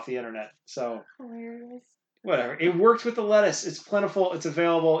bread off the internet. So, hilarious. Whatever. It worked with the lettuce. It's plentiful. It's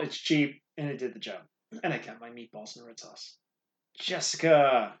available. It's cheap. And it did the job. And I got my meatballs in red sauce.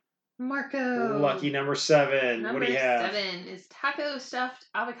 Jessica. Marco. Lucky number 7. What do you have? Number 7 is taco stuffed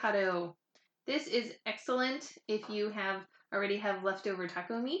avocado. This is excellent if you already have leftover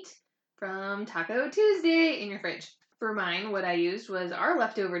taco meat from Taco Tuesday in your fridge. For mine, what I used was our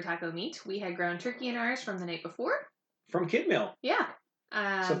leftover taco meat. We had ground turkey in ours from the night before. From Kid Meal. Yeah.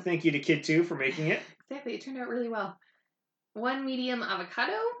 So thank you to Kid 2 for making it. Exactly. It turned out really well. 1 medium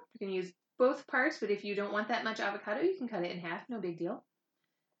avocado. You can use both parts, but if you don't want that much avocado, you can cut it in half. No big deal.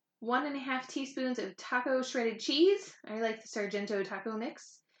 1.5 teaspoons of taco shredded cheese. I like the Sargento taco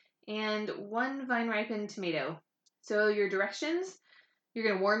mix. And 1 vine-ripened tomato. So your directions, you're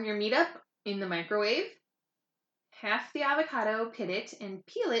going to warm your meat up in the microwave. Half the avocado, pit it, and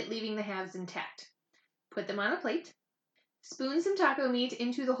peel it, leaving the halves intact. Put them on a plate. Spoon some taco meat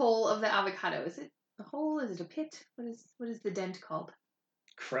into the hole of the avocado. Is it a hole? Is it a pit? What is the dent called?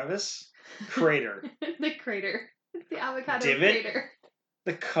 Crevice? Crater. The crater. It's the avocado Divot? crater.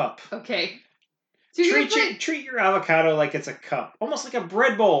 The cup. Okay. So you're Treat your avocado like it's a cup. Almost like a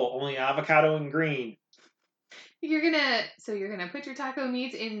bread bowl, only avocado and green. You're gonna put your taco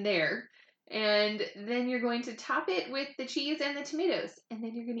meat in there, and then you're going to top it with the cheese and the tomatoes, and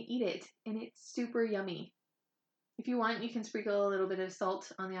then you're gonna eat it, and it's super yummy. If you want, you can sprinkle a little bit of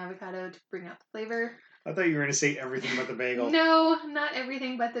salt on the avocado to bring out the flavor. I thought you were going to say everything but the bagel. No, not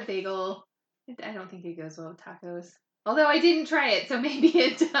everything but the bagel. I don't think it goes well with tacos. Although I didn't try it, so maybe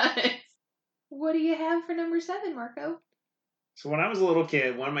it does. What do you have for number 7, Marco? So when I was a little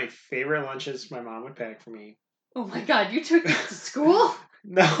kid, one of my favorite lunches my mom would pack for me. Oh my god, you took it to school?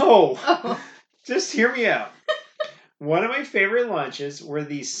 No! Oh. Just hear me out. One of my favorite lunches were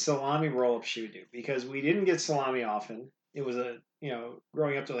these salami roll-ups she would do, because we didn't get salami often. It was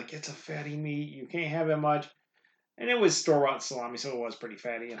growing up, they're like, it's a fatty meat, you can't have it much. And it was store-bought salami, so it was pretty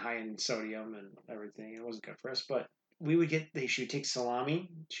fatty and high in sodium and everything. It wasn't good for us, but she would take salami,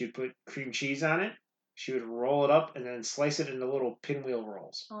 she would put cream cheese on it, she would roll it up and then slice it into little pinwheel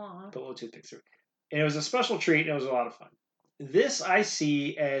rolls. Aww. Put little toothpicks through. And it was a special treat, and it was a lot of fun. This I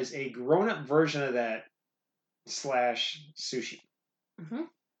see as a grown-up version of that / sushi. Mm-hmm.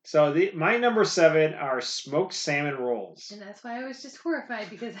 So my number 7 are smoked salmon rolls. And that's why I was just horrified,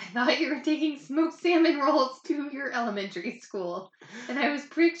 because I thought you were taking smoked salmon rolls to your elementary school. And I was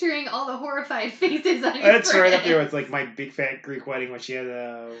picturing all the horrified faces on your That's friends. right up there with like my big fat Greek wedding when she had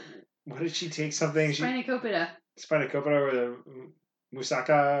what did she take something? Spinacopita. Spinacopita or the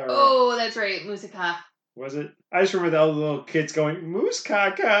moussaka? Or, oh, that's right, moussaka. Was it? I just remember all the little kids going,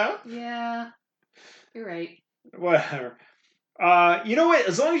 moussaka. Yeah, you're right. Whatever. You know what?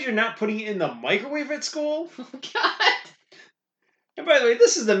 As long as you're not putting it in the microwave at school. Oh, God. And by the way,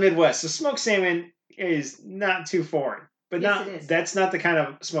 this is the Midwest, so smoked salmon is not too foreign. But Yes, that's not the kind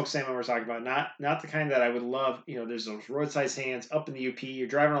of smoked salmon we're talking about. Not the kind that I would love. There's those roadside stands up in the UP. You're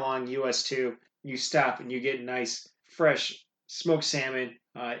driving along US 2. You stop and you get nice, fresh smoked salmon.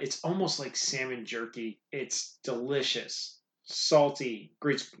 It's almost like salmon jerky. It's delicious, salty,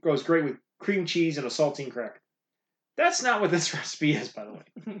 goes great with cream cheese and a saltine cracker. That's not what this recipe is, by the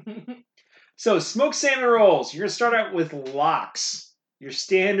way. So, smoked salmon rolls. You're going to start out with lox. Your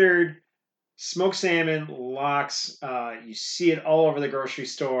standard smoked salmon lox. You see it all over the grocery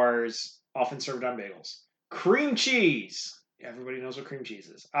stores, often served on bagels. Cream cheese. Everybody knows what cream cheese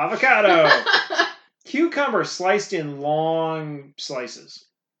is. Avocado. Cucumber sliced in long slices.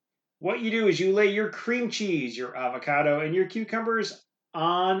 What you do is you lay your cream cheese, your avocado, and your cucumbers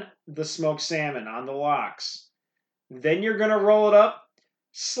on the smoked salmon, on the lox. Then you're going to roll it up.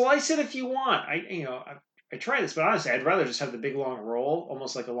 Slice it if you want. I try this, but honestly, I'd rather just have the big long roll,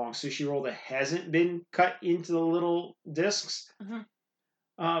 almost like a long sushi roll that hasn't been cut into the little discs.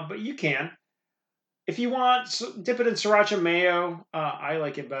 Mm-hmm. But you can. If you want, dip it in sriracha mayo. I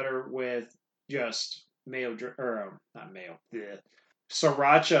like it better with just mayo, not mayo. Bleh.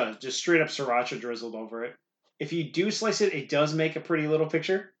 Sriracha, just straight up sriracha drizzled over it. If you do slice it, it does make a pretty little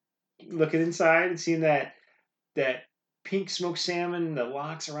picture. Looking inside and seeing that pink smoked salmon, the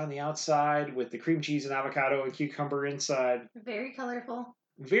lox around the outside with the cream cheese and avocado and cucumber inside. Very colorful.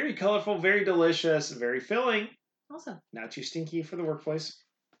 Very colorful, very delicious, very filling. Awesome. Not too stinky for the workplace.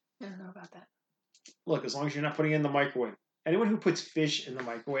 I don't know about that. Look, as long as you're not putting it in the microwave. Anyone who puts fish in the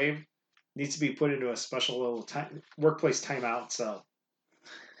microwave needs to be put into a special little workplace timeout cell.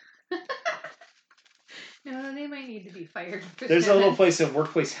 No, they might need to be fired. There's a little place of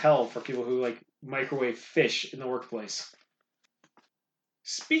workplace hell for people who like microwave fish in the workplace.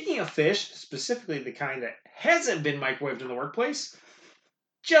 Speaking of fish, specifically the kind that hasn't been microwaved in the workplace,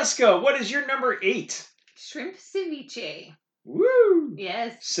 Jessica, what is your number 8? Shrimp ceviche. Woo!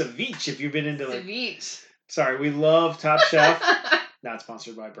 Yes. Ceviche, if you've been into ceviche. Sorry, we love Top Chef. Not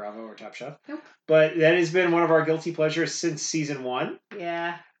sponsored by Bravo or Top Chef. Nope. But that has been one of our guilty pleasures since season 1.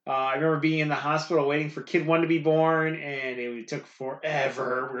 Yeah. I remember being in the hospital waiting for kid 1 to be born, and it took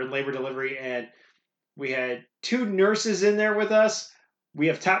forever. We were in labor delivery, and we had 2 nurses in there with us. We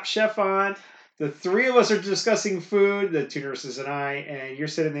have Top Chef on. The 3 of us are discussing food, the 2 nurses and I, and you're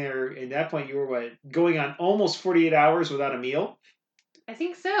sitting there. At that point, you were going on almost 48 hours without a meal? I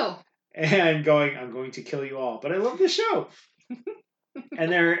think so. and going, I'm going to kill you all. But I love this show.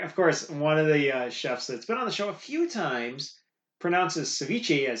 And there, of course, one of the chefs that's been on the show a few times pronounces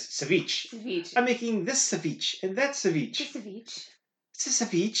ceviche as ceviche. Ceviche. I'm making this ceviche and that ceviche. It's a ceviche. It's a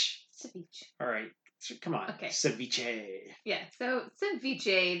ceviche. Ceviche. All right. Come on. Okay. Ceviche. Yeah, so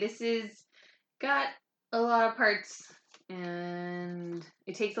ceviche, this is got a lot of parts and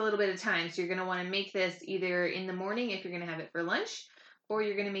it takes a little bit of time. So you're going to want to make this either in the morning if you're going to have it for lunch, or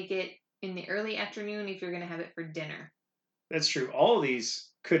you're going to make it in the early afternoon if you're going to have it for dinner. That's true. All of these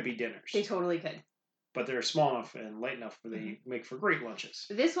could be dinners. They totally could. But they're small enough and light enough where they make for great lunches.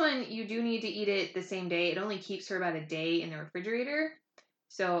 This one, you do need to eat it the same day. It only keeps for about a day in the refrigerator.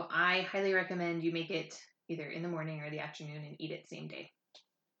 So I highly recommend you make it either in the morning or the afternoon and eat it same day.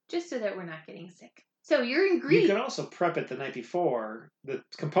 Just so that we're not getting sick. So your ingredients... You could also prep it the night before. The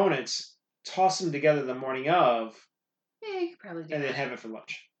components, toss them together the morning of. Yeah, you could probably do that. And then have it for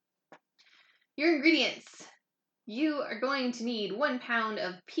lunch. Your ingredients. You are going to need 1 pound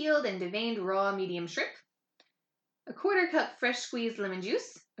of peeled and deveined raw medium shrimp, a 1/4 cup fresh squeezed lemon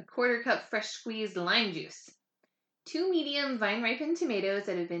juice, a 1/4 cup fresh squeezed lime juice, 2 medium vine-ripened tomatoes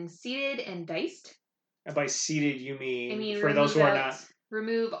that have been seeded and diced. And by seeded, you mean, I mean for those who are not...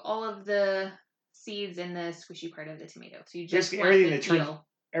 Remove all of the seeds and the squishy part of the tomato. So you just want everything the that peel.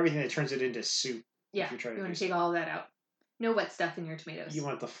 Everything that turns it into soup. Yeah, you want to take all of that out. No wet stuff in your tomatoes. You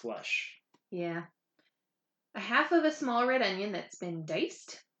want the flesh. Yeah. 1/2 of a small red onion that's been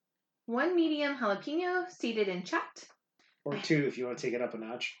diced. 1 medium jalapeno seeded and chopped. Or 2 if you want to take it up a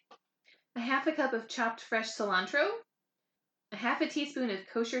notch. 1/2 cup of chopped fresh cilantro. 1/2 teaspoon of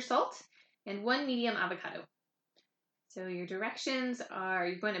kosher salt. And 1 medium avocado. So your directions are,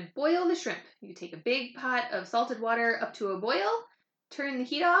 you're going to boil the shrimp. You take a big pot of salted water up to a boil, turn the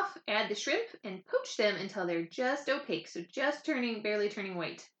heat off, add the shrimp, and poach them until they're just opaque. So just barely turning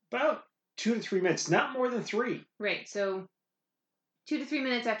white. About 2 to 3 minutes, not more than 3. Right, so 2 to 3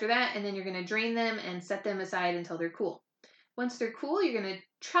 minutes after that, and then you're going to drain them and set them aside until they're cool. Once they're cool, you're going to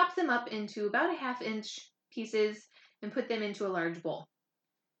chop them up into about 1/2 inch pieces and put them into a large bowl.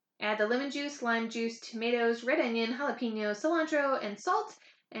 Add the lemon juice, lime juice, tomatoes, red onion, jalapeno, cilantro, and salt,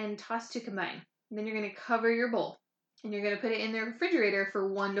 and toss to combine. And then you're going to cover your bowl, and you're going to put it in the refrigerator for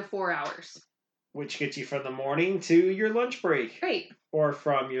 1 to 4 hours. Which gets you from the morning to your lunch break. Right. Or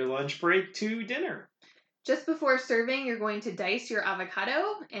from your lunch break to dinner. Just before serving, you're going to dice your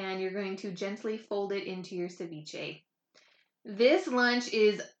avocado, and you're going to gently fold it into your ceviche. This lunch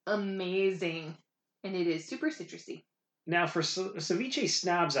is amazing, and it is super citrusy. Now, for ceviche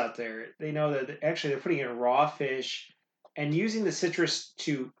snobs out there, they know that actually they're putting in raw fish and using the citrus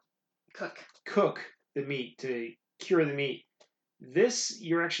to cook the meat, to cure the meat. This,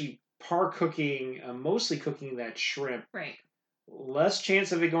 you're actually par-cooking, mostly cooking that shrimp. Right. Less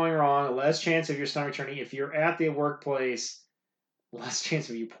chance of it going wrong, less chance of your stomach turning. If you're at the workplace, less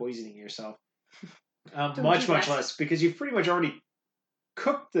chance of you poisoning yourself. Much less, because you've pretty much already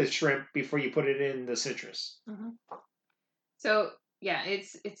cooked the shrimp before you put it in the citrus. Mm-hmm. So, yeah,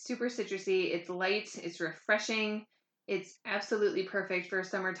 it's super citrusy. It's light. It's refreshing. It's absolutely perfect for a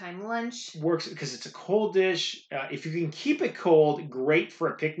summertime lunch. Works because it's a cold dish. If you can keep it cold, great for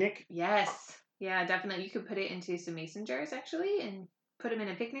a picnic. Yes. Yeah, definitely. You could put it into some mason jars, actually, and put them in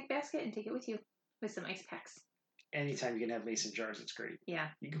a picnic basket and take it with you with some ice packs. Anytime you can have mason jars, it's great. Yeah.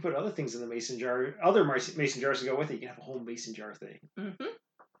 You can put other things in the mason jar, other mason jars to go with it. You can have a whole mason jar thing. Mm-hmm.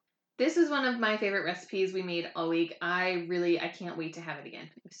 This is one of my favorite recipes we made all week. I can't wait to have it again.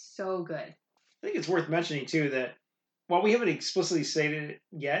 It was so good. I think it's worth mentioning, too, that while we haven't explicitly stated it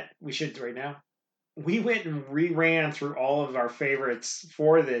yet, we should right now. We went and reran through all of our favorites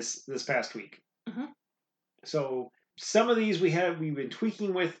for this past week. Mm-hmm. So some of these we've been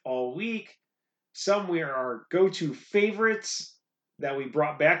tweaking with all week. Some were our go-to favorites that we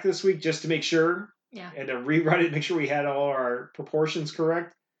brought back this week just to make sure. Yeah. And to rerun it, make sure we had all our proportions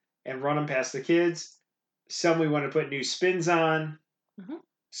correct. And run them past the kids. Some we want to put new spins on. Mm-hmm.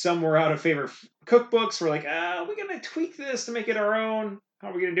 Some were out of favorite cookbooks. We're like, we're going to tweak this to make it our own.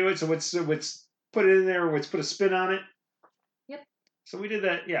 How are we going to do it? So let's put it in there. Let's put a spin on it. Yep. So we did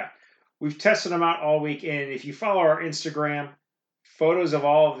that. Yeah. We've tested them out all week. And if you follow our Instagram, photos of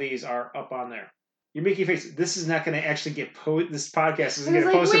all of these are up on there. You're making a face. This is not going to actually get this podcast isn't going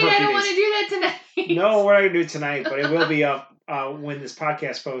to post it for a few days. I don't want to do that tonight. No, we're not going to do it tonight, but it will be up when this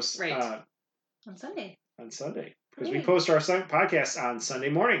podcast posts. Right. On Sunday. On Sunday. Because we post our podcasts on Sunday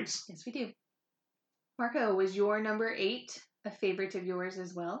mornings. Yes, we do. Marco, was your number 8 a favorite of yours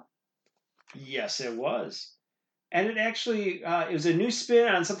as well? Yes, it was. And it actually, it was a new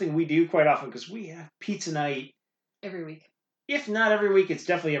spin on something we do quite often because we have pizza night. Every week. If not every week, it's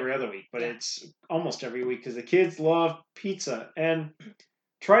definitely every other week, but Yeah. it's almost every week because the kids love pizza. And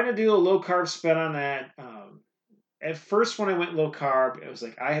trying to do a low carb spin on that. At first, when I went low carb, it was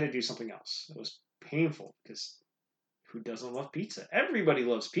like I had to do something else. It was painful because who doesn't love pizza? Everybody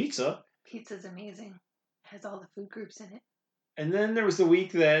loves pizza. Pizza's amazing. Has all the food groups in it. And then there was the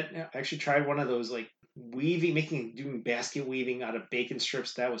week that I actually tried one of those like doing basket weaving out of bacon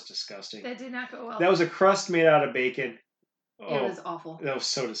strips. That was disgusting. That did not go well. That was a crust made out of bacon. It was awful. That was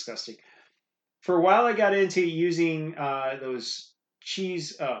so disgusting. For a while, I got into using those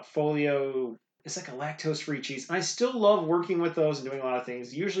cheese folio. It's like a lactose-free cheese. And I still love working with those and doing a lot of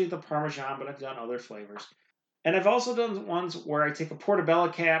things. Usually the Parmesan, but I've done other flavors. And I've also done ones where I take a portobello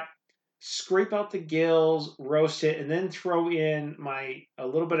cap, scrape out the gills, roast it, and then throw in a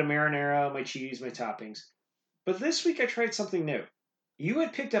little bit of marinara, my cheese, my toppings. But this week I tried something new. You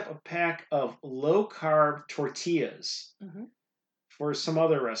had picked up a pack of low-carb tortillas for some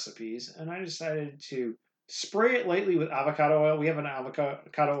other recipes, and I decided to spray it lightly with avocado oil. We have an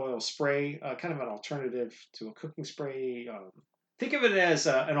avocado oil spray, kind of an alternative to a cooking spray. Think of it as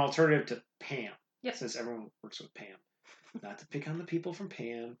an alternative to Pam, since everyone works with Pam. Not to pick on the people from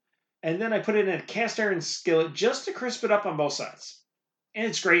Pam. And then I put it in a cast iron skillet just to crisp it up on both sides. And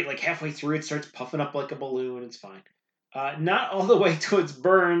it's great. Like halfway through, it starts puffing up like a balloon. It's fine. Not all the way till it's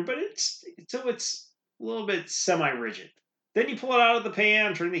burned, but till it's a little bit semi-rigid. Then you pull it out of the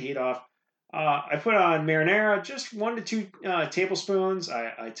pan, turn the heat off. I put on marinara, just 1 to 2 tablespoons.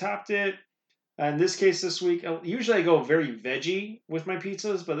 I topped it. In this case, this week, usually I go very veggie with my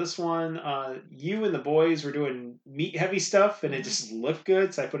pizzas, but this one, you and the boys were doing meat-heavy stuff, and it just looked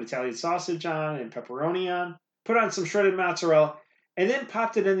good. So I put Italian sausage on and pepperoni on, put on some shredded mozzarella, and then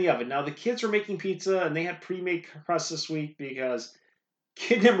popped it in the oven. Now, the kids were making pizza, and they had pre-made crust this week because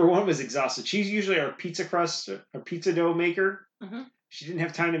kid number 1 was exhausted. She's usually our pizza crust or pizza dough maker. She didn't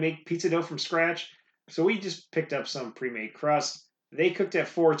have time to make pizza dough from scratch, so we just picked up some pre-made crust. They cooked at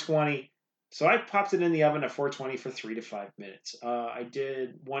 420. So I popped it in the oven at 420 for 3 to 5 minutes. I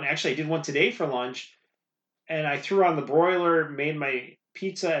did one today for lunch, and I threw on the broiler, made my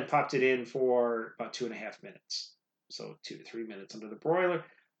pizza, and popped it in for about 2.5 minutes. So 2 to 3 minutes under the broiler.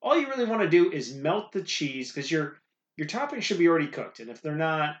 All you really want to do is melt the cheese because your toppings should be already cooked, and if they're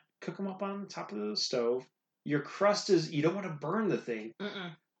not, cook them up on the top of the stove. Your crust you don't want to burn the thing.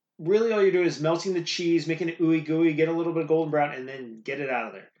 Really, all you're doing is melting the cheese, making it ooey gooey, get a little bit golden brown, and then get it out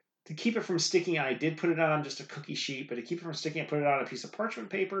of there. To keep it from sticking, I did put it on just a cookie sheet, but to keep it from sticking, I put it on a piece of parchment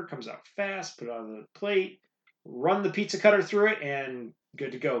paper. It comes out fast. Put it on the plate. Run the pizza cutter through it, and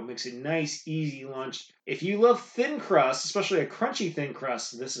good to go. Makes a nice, easy lunch. If you love thin crust, especially a crunchy thin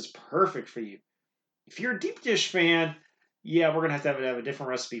crust, this is perfect for you. If you're a deep dish fan, we're going to have a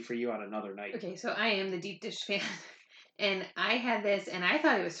different recipe for you on another night. Okay, so I am the deep dish fan. And I had this, and I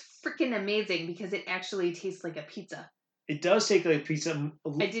thought it was freaking amazing because it actually tastes like a pizza. It does take like pizza.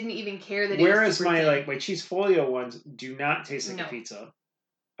 I didn't even care that. Whereas it was my cheese folio ones do not taste like a pizza.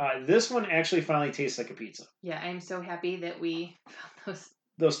 This one actually finally tastes like a pizza. Yeah, I'm so happy that we found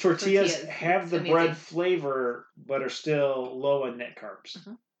those tortillas have the amazing. bread flavor, but are still low in net carbs.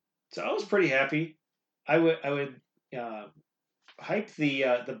 So I was pretty happy. I would hype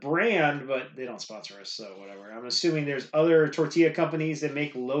the brand, but they don't sponsor us, so whatever. I'm assuming there's other tortilla companies that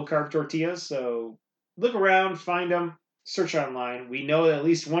make low carb tortillas. So look around, find them. Search online. We know that at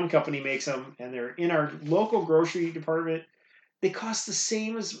least one company makes them, and they're in our local grocery department. They cost the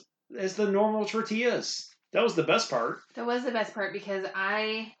same as the normal tortillas. That was the best part. That was the best part because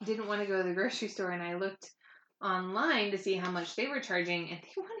I didn't want to go to the grocery store, and I looked online to see how much they were charging, and they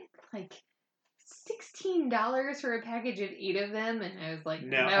wanted like $16 for a package of 8 of them, and I was like,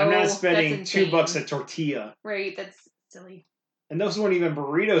 no, I'm not spending $2 a tortilla. Right, that's silly. And those weren't even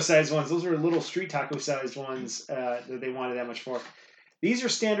burrito-sized ones. Those were little street taco-sized ones that they wanted that much for. These are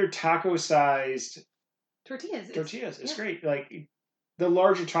standard taco-sized tortillas. It's great. Like the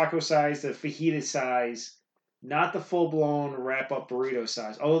larger taco size, the fajita size, not the full-blown wrap-up burrito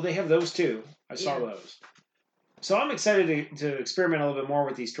size. Although they have those too. I saw those. So I'm excited to experiment a little bit more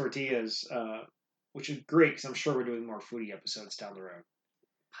with these tortillas, which is great because I'm sure we're doing more foodie episodes down the road.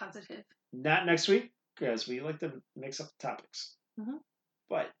 Positive. Not next week because we like to mix up the topics.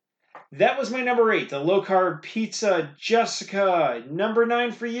 But that was my number 8, the low-carb pizza. Jessica, number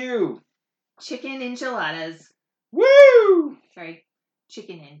 9 for you. Chicken enchiladas. Woo! Sorry,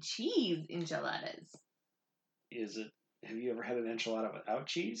 chicken and cheese enchiladas. Have you ever had an enchilada without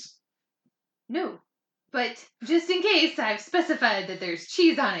cheese? No, but just in case, I've specified that there's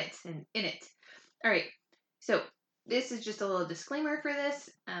cheese on it and in it. All right, so this is just a little disclaimer for this.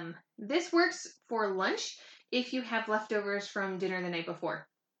 This works for lunch if you have leftovers from dinner the night before.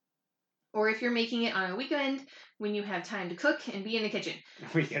 Or if you're making it on a weekend when you have time to cook and be in the kitchen.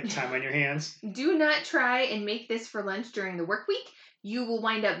 We got time on your hands. Do not try and make this for lunch during the work week. You will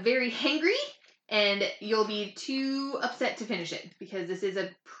wind up very hangry and you'll be too upset to finish it because this is a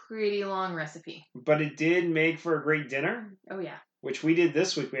pretty long recipe. But it did make for a great dinner. Oh, yeah. Which we did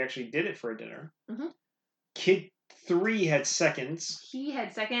this week. We actually did it for a dinner. Mm-hmm. Kid 3 had seconds. He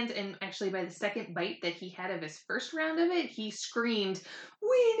had seconds, and actually by the second bite that he had of his first round of it, he screamed,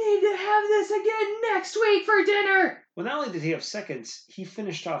 "We need to have this again next week for dinner!" Well, not only did he have seconds, he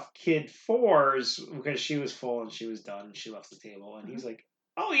finished off Kid 4's because she was full and she was done and she left the table. And he's like,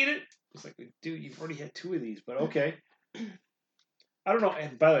 "I'll eat it." It's like, dude, you've already had 2 of these, but okay. I don't know.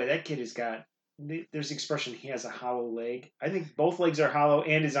 And by the way, that kid has got, there's the expression, he has a hollow leg. I think both legs are hollow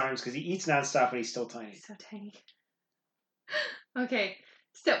and his arms because he eats nonstop and he's still tiny. He's so tiny. Okay,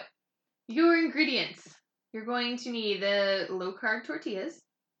 so your ingredients. You're going to need the low-carb tortillas,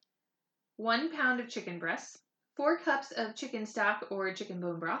 1 pound of chicken breasts, 4 cups of chicken stock or chicken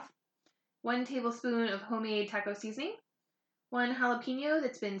bone broth, 1 tablespoon of homemade taco seasoning, 1 jalapeno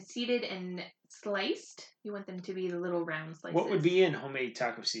that's been seeded and sliced. You want them to be the little round slices. What would be in homemade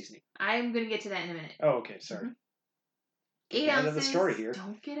taco seasoning? I'm going to get to that in a minute. Oh, okay, sorry. 8 ounces. Of the story here.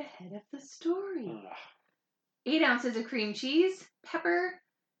 Don't get ahead of the story. 8 ounces of cream cheese, pepper,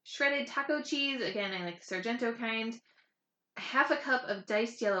 shredded taco cheese. Again, I like the Sargento kind. 1/2 cup of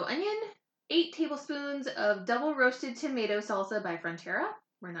diced yellow onion. 8 tablespoons of double roasted tomato salsa by Frontera.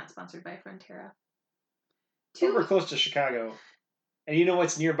 We're not sponsored by Frontera. We're close to Chicago. And you know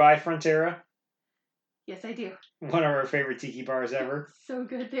what's nearby Frontera? Yes, I do. One of our favorite tiki bars ever. So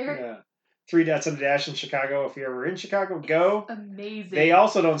good there. Yeah. 3 Dots on the Dash in Chicago. If you're ever in Chicago, go. It's amazing. They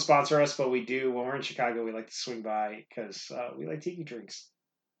also don't sponsor us, but we do. When we're in Chicago, we like to swing by because we like tiki drinks.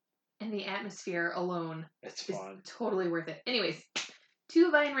 And the atmosphere alone It's is fun. totally worth it. Anyways,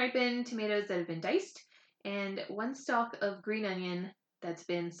 2 vine-ripened tomatoes that have been diced and 1 stalk of green onion that's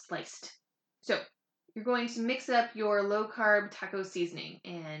been sliced. So, you're going to mix up your low-carb taco seasoning,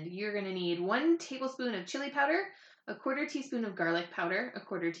 and you're going to need 1 tablespoon of chili powder, 1/4 teaspoon of garlic powder,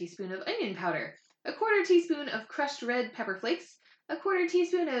 1/4 teaspoon of onion powder, 1/4 teaspoon of crushed red pepper flakes, 1/4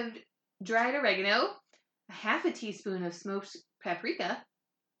 teaspoon of dried oregano, 1/2 teaspoon of smoked paprika,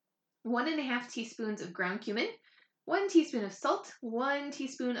 1.5 teaspoons of ground cumin, 1 teaspoon of salt, 1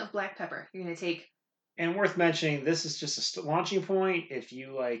 teaspoon of black pepper. You're going to take... And worth mentioning, this is just a launching point. If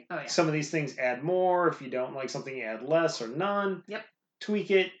you like some of these things, add more. If you don't like something, add less or none. Yep.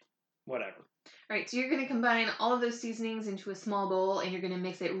 Tweak it. Whatever. All right, so you're going to combine all of those seasonings into a small bowl, and you're going to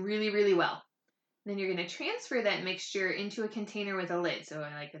mix it really, really well. Then you're going to transfer that mixture into a container with a lid. So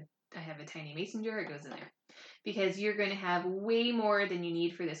I have a tiny mason jar. It goes in there. Because you're going to have way more than you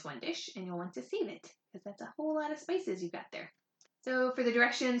need for this one dish, and you'll want to save it, because that's a whole lot of spices you've got there. So for the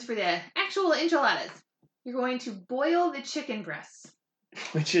directions for the actual enchiladas, you're going to boil the chicken breasts.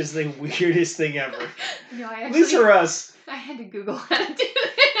 Which is the weirdest thing ever. No, At least for us. I had to Google how to do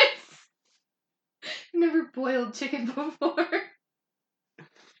this. Never boiled chicken before.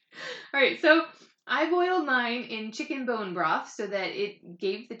 Alright, so I boiled mine in chicken bone broth so that it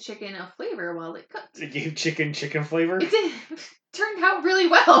gave the chicken a flavor while it cooked. It gave chicken flavor? It did. Turned out really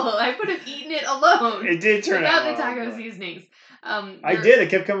well. I would have eaten it alone. It did turn out well. Without the taco seasonings. I did. I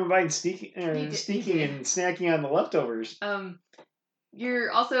kept coming by and sneaking and snacking on the leftovers.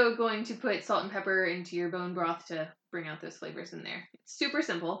 You're also going to put salt and pepper into your bone broth to bring out those flavors in there. It's super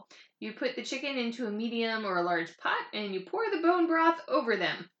simple. You put the chicken into a medium or a large pot, and you pour the bone broth over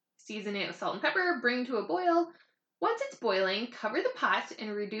them. Season it with salt and pepper, bring to a boil. Once it's boiling, cover the pot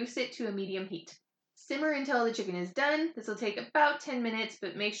and reduce it to a medium heat. Simmer until the chicken is done. This will take about 10 minutes,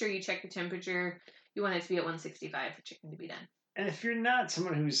 but make sure you check the temperature. You want it to be at 165 for chicken to be done. And if you're not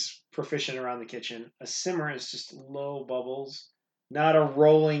someone who's proficient around the kitchen, a simmer is just low bubbles, not a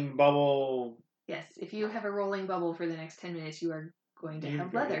rolling bubble. Yes, if you have a rolling bubble for the next 10 minutes, you are going to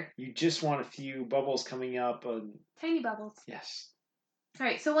have leather. You just want a few bubbles coming up. Tiny bubbles. Yes. All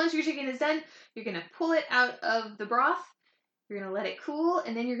right, so once your chicken is done, you're going to pull it out of the broth. You're going to let it cool,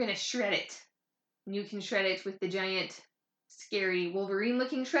 and then you're going to shred it. And you can shred it with the giant, scary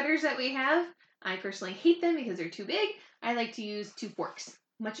Wolverine-looking shredders that we have. I personally hate them because they're too big. I like to use 2 forks.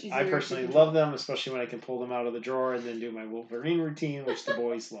 Much easier. I personally love them, especially when I can pull them out of the drawer and then do my Wolverine routine, which the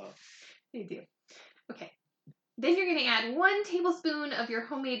boys love. They do. Okay. Then you're going to add 1 tablespoon of your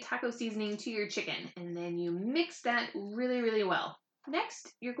homemade taco seasoning to your chicken, and then you mix that really, really well.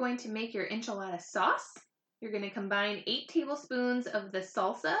 Next, you're going to make your enchilada sauce. You're going to combine 8 tablespoons of the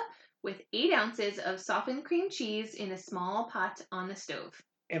salsa with 8 ounces of softened cream cheese in a small pot on the stove.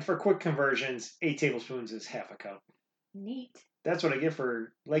 And for quick conversions, 8 tablespoons is half a cup. Neat. That's what I get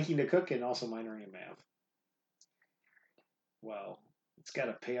for liking to cook and also minoring in math. Well, it's got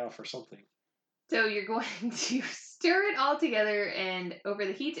to pay off for something. So you're going to stir it all together and over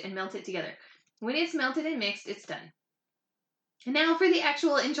the heat and melt it together. When it's melted and mixed, it's done. And now for the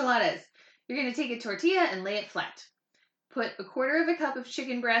actual enchiladas. You're going to take a tortilla and lay it flat. Put a quarter of a cup of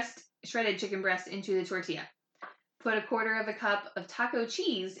shredded chicken breast into the tortilla. Put a quarter of a cup of taco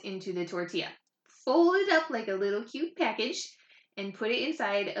cheese into the tortilla. Fold it up like a little cute package and put it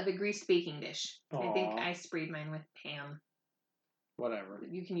inside of a greased baking dish. Aww. I think I sprayed mine with Pam. Whatever.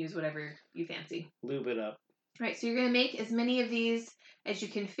 You can use whatever you fancy. Lube it up. All right, so you're going to make as many of these as you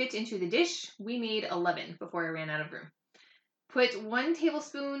can fit into the dish. We made 11 before I ran out of room. Put 1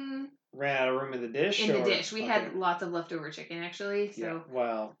 tablespoon... Ran out of room in the dish? In the dish. We had lots of leftover chicken, actually. So, yeah,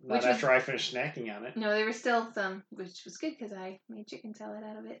 well, not after I finished snacking on it. No, there was still some, which was good because I made chicken salad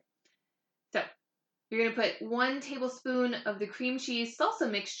out of it. So, you're going to put 1 tablespoon of the cream cheese salsa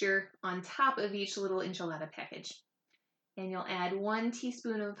mixture on top of each little enchilada package. And you'll add 1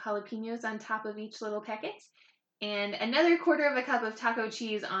 teaspoon of jalapenos on top of each little packet. And another quarter of a cup of taco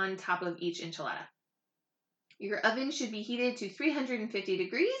cheese on top of each enchilada. Your oven should be heated to 350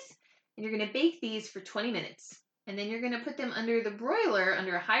 degrees. And you're going to bake these for 20 minutes. And then you're going to put them under the broiler,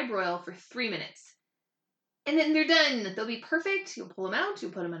 under a high broil for 3 minutes. And then they're done. They'll be perfect. You'll pull them out.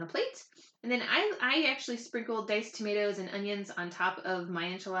 You'll put them on a plate. And then I actually sprinkled diced tomatoes and onions on top of my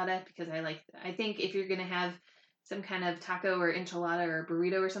enchilada because I think if you're going to have some kind of taco or enchilada or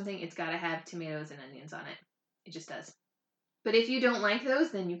burrito or something, it's got to have tomatoes and onions on it. It just does. But if you don't like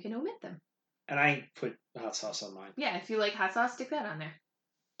those, then you can omit them. And I put hot sauce on mine. Yeah, if you like hot sauce, stick that on there.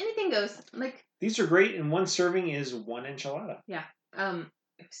 Anything goes. These are great, and 1 serving is 1 enchilada. Yeah. It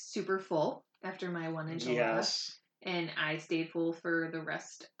was super full after my 1 enchilada. Yes. And I stayed full for the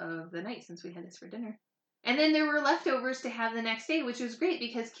rest of the night since we had this for dinner. And then there were leftovers to have the next day, which was great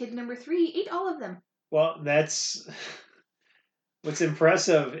because kid number 3 ate all of them. Well, that's what's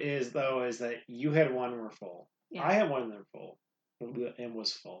impressive is that you had 1 were full. Yeah. I had 1 that were full and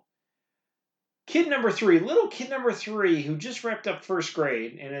was full. Little kid number 3, who just wrapped up 1st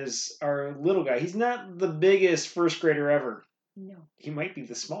grade and is our little guy. He's not the biggest 1st grader ever. No. He might be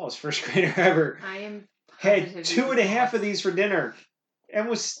the smallest 1st grader ever. I am had 2.5 of these for dinner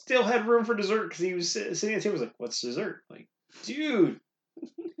and still had room for dessert because he was sitting at the table. Was like, what's dessert? Like, dude,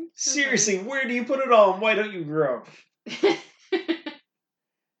 seriously, where do you put it all and why don't you grow?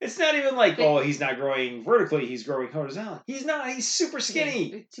 It's not even like, he's not growing vertically, he's growing horizontally. He's not, he's super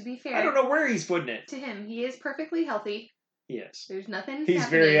skinny. Yeah, to be fair. I don't know where he's putting it. To him, he is perfectly healthy. Yes. There's nothing He's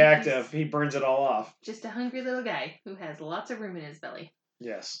happening. Very active. He burns it all off. Just a hungry little guy who has lots of room in his belly.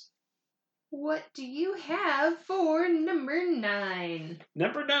 Yes. What do you have for number 9?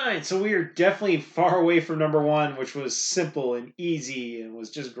 Number 9. So we are definitely far away from number 1, which was simple and easy and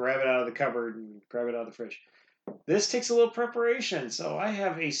was just grab it out of the cupboard and grab it out of the fridge. This takes a little preparation, so I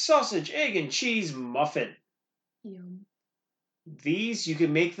have a sausage, egg, and cheese muffin. Yum. These, you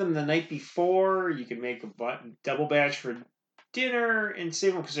can make them the night before. You can make a double batch for dinner and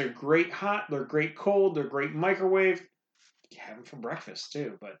save them because they're great hot, they're great cold, they're great microwave. You have them for breakfast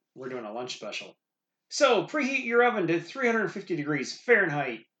too, but we're doing a lunch special. So, preheat your oven to 350 degrees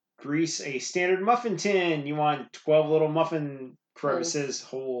Fahrenheit. Grease a standard muffin tin. You want 12 little muffin crevices,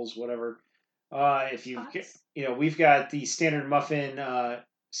 holes, whatever. If you get, we've got the standard muffin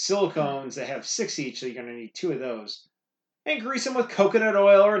silicones that have 6 each, so you're going to need 2 of those. And grease them with coconut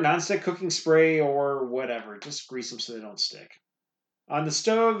oil or nonstick cooking spray or whatever. Just grease them so they don't stick. On the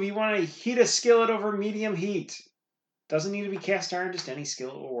stove, you want to heat a skillet over medium heat. Doesn't need to be cast iron, just any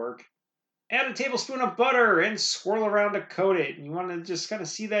skillet will work. Add a tablespoon of butter and swirl around to coat it. You want to just kind of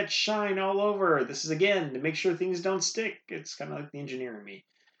see that shine all over. This is, again, to make sure things don't stick. It's kind of like the engineer in me.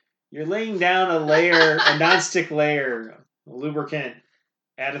 You're laying down a layer, a nonstick layer, a lubricant.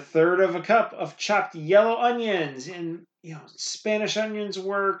 Add 1/3 of a cup of chopped yellow onions. And, Spanish onions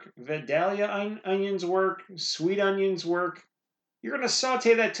work, Vidalia onions work, sweet onions work. You're going to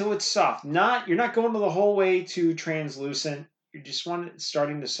saute that till it's soft. You're not going to the whole way to translucent. You just want it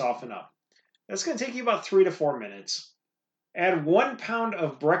starting to soften up. That's going to take you about 3 to 4 minutes. Add 1 pound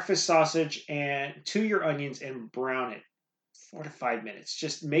of breakfast sausage to your onions and brown it 4 to 5 minutes.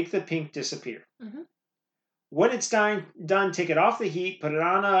 Just make the pink disappear. Mm-hmm. When it's done, take it off the heat, put it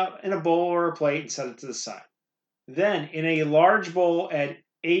on in a bowl or a plate, and set it to the side. Then, in a large bowl, add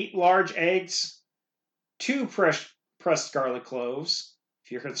 8 large eggs, 2 pressed garlic cloves.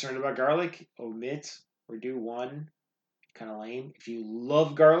 If you're concerned about garlic, omit or do 1. Kind of lame. If you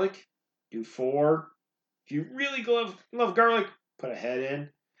love garlic, do 4. If you really love garlic, put a head in.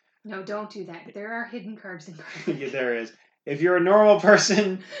 No, don't do that. There are hidden carbs in bread. Yeah, there is. If you're a normal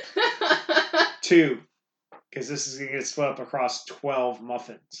person, 2. Because this is going to get split up across 12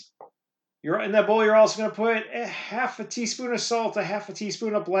 muffins. In that bowl, you're also going to put a half a teaspoon of salt, a half a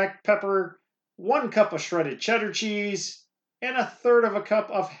teaspoon of black pepper, 1 cup of shredded cheddar cheese, and a third of a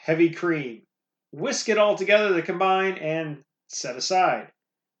cup of heavy cream. Whisk it all together to combine and set aside.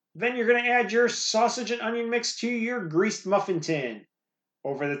 Then you're going to add your sausage and onion mix to your greased muffin tin.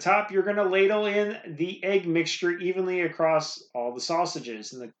 Over the top, you're going to ladle in the egg mixture evenly across all the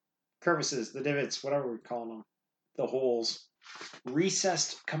sausages and the crevices, the divots, whatever we're calling them, the holes,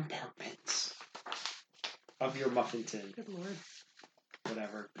 recessed compartments of your muffin tin. Good Lord.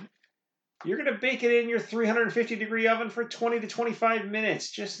 Whatever. You're going to bake it in your 350-degree oven for 20 to 25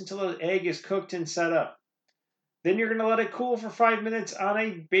 minutes, just until the egg is cooked and set up. Then you're going to let it cool for 5 minutes on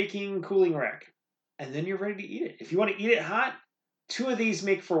a baking cooling rack. And then you're ready to eat it. If you want to eat it hot, 2 of these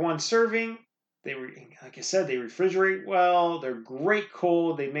make for 1 serving. Like I said, they refrigerate well. They're great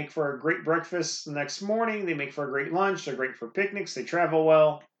cold. They make for a great breakfast the next morning. They make for a great lunch. They're great for picnics. They travel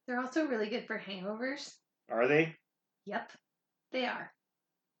well. They're also really good for hangovers. Are they? Yep, they are.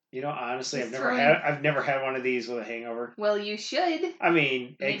 You know, honestly, Just I've never had one of these with a hangover. Well, you should. I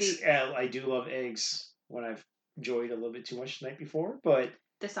mean, Maybe. Eggs. I do love eggs when I've enjoyed a little bit too much the night before, but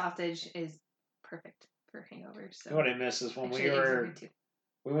the sausage is perfect for hangovers. So. You know what I miss is when Actually,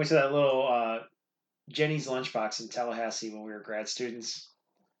 we went to that little Jenny's Lunchbox in Tallahassee when we were grad students.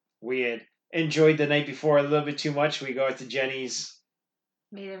 We had enjoyed the night before a little bit too much. We go out to Jenny's.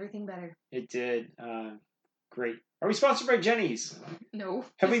 Made everything better. It did. Great. Are we sponsored by Jenny's? No.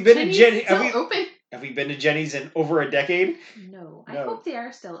 Have we been Jenny's to Jenny's? open? Have we been to Jenny's in over a decade? No. I hope they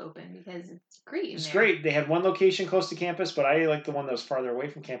are still open because it's great. It's great. They had one location close to campus, but I like the one that was farther away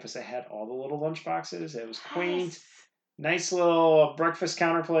from campus. That had all the little lunch boxes. It was quaint. Nice little breakfast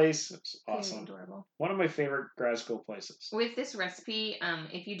counter place. It was awesome. Very adorable. One of my favorite grad school places. With this recipe,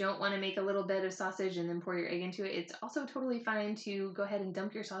 if you don't want to make a little bit of sausage and then pour your egg into it, it's also totally fine to go ahead and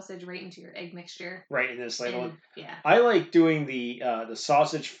dump your sausage right into your egg mixture. Right in this ladle. Yeah. I like doing the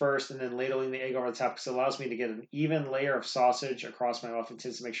sausage first and then ladling the egg over the top because it allows me to get an even layer of sausage across my muffin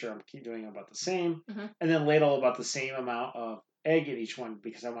tins to make sure I'm keep doing about the same, and then ladle about the same amount of egg in each one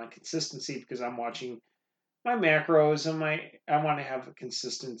because I want consistency because I'm watching my macros and I want to have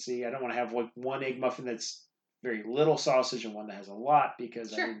consistency. I don't want to have like one egg muffin that's very little sausage and one that has a lot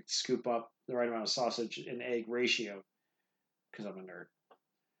because I need to scoop up the right amount of sausage and egg ratio because I'm a nerd.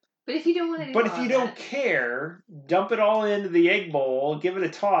 But if you don't want to do But if you don't care, dump it all into the egg bowl, give it a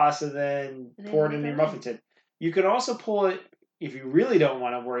toss, and then pour it in your muffin tin. You can also pull it, if you really don't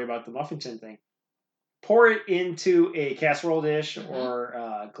want to worry about the muffin tin thing, pour it into a casserole dish or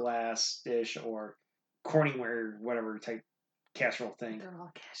a glass dish or Corningware, whatever type casserole thing. They're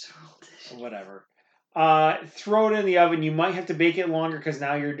all casserole dishes. Whatever. Throw it in the oven. You might have to bake it longer because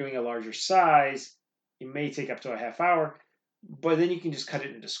now you're doing a larger size. It may take up to a half hour, but then you can just cut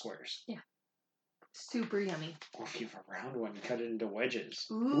it into squares. Yeah. Super yummy. Or if you have a round one, you cut it into wedges.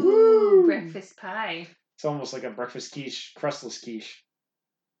 Ooh. Breakfast pie. It's almost like a breakfast quiche, crustless quiche.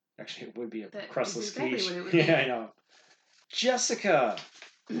 Actually, it would be a crustless quiche. What it would be. I know. Jessica.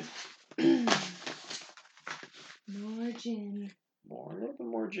 More gin.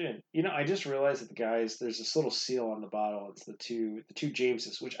 More gin. You know, I just realized that there's this little seal on the bottle. It's the two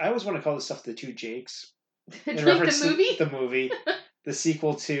Jameses, which I always want to call this stuff the two Jakes. Like the movie? The movie. The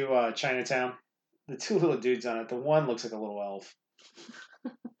sequel to Chinatown. The 2 little dudes on it. The one looks like a little elf.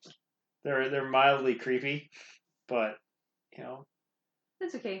 They're mildly creepy, but you know.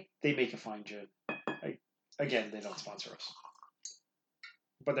 That's okay. They make a fine gin. Again, they don't sponsor us.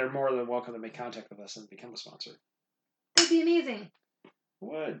 But they're more than welcome to make contact with us and become a sponsor. That'd be amazing.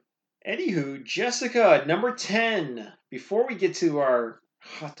 Would. Anywho, Jessica, number 10. Before we get to our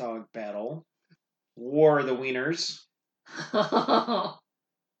hot dog battle, War of the Wieners.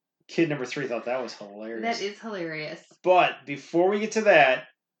 Kid number 3 thought that was hilarious. That is hilarious. But before we get to that,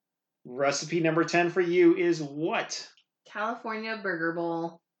 recipe number 10 for you is what? California Burger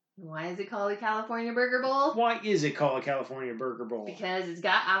Bowl. Why is it called a California Burger Bowl? Why is it called a California Burger Bowl? Because it's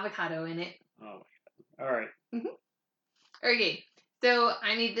got avocado in it. Oh my god. All right. Okay, so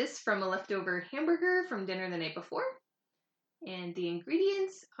I made this from a leftover hamburger from dinner the night before. And the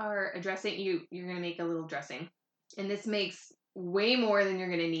ingredients are a dressing. You're going to make a little dressing. And this makes way more than you're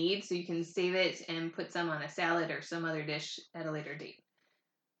going to need, so you can save it and put some on a salad or some other dish at a later date.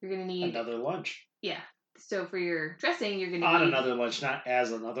 You're going to need... Another lunch. Yeah. So for your dressing, you're going to need... On another lunch, not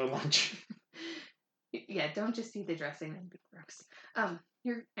as another lunch. Yeah, don't just eat the dressing. That'd be gross.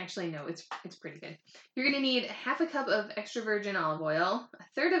 No, it's pretty good. You're going to need half a cup of extra virgin olive oil, a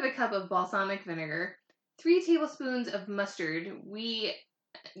third of a cup of balsamic vinegar, 3 tablespoons of mustard. We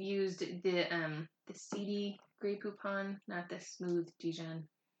used the seedy Grey Poupon, not the smooth Dijon.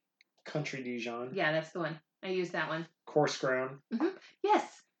 Country Dijon. Yeah, that's the one. I used that one. Coarse ground. Yes,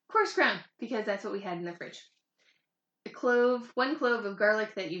 coarse ground, because that's what we had in the fridge. One clove of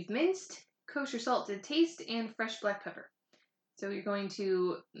garlic that you've minced, kosher salt to taste, and fresh black pepper. So you're going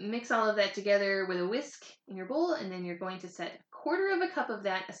to mix all of that together with a whisk in your bowl, and then you're going to set 1/4 of a cup of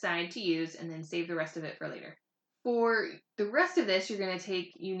that aside to use, and then save the rest of it for later. For the rest of this, you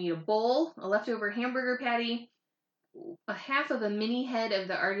need a bowl, a leftover hamburger patty, a half of a mini head of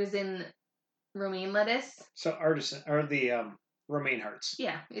the artisan romaine lettuce. So artisan, or the romaine hearts.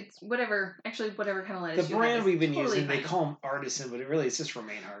 Yeah, it's whatever kind of lettuce the you brand have. We've been totally using, fine. they call them artisan, but it's just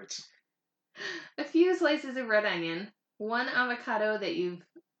romaine hearts. A few slices of red onion, 1 avocado that you've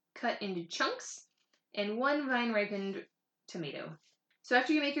cut into chunks, and 1 vine-ripened tomato. So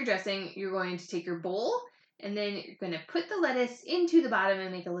after you make your dressing, you're going to take your bowl, and then you're going to put the lettuce into the bottom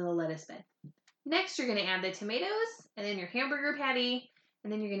and make a little lettuce bed. Next, you're going to add the tomatoes, and then your hamburger patty,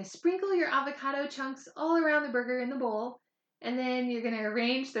 and then you're going to sprinkle your avocado chunks all around the burger in the bowl, and then you're going to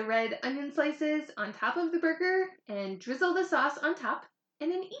arrange the red onion slices on top of the burger and drizzle the sauce on top,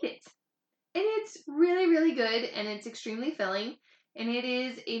 and then eat it. And it's really, really good, and it's extremely filling, and it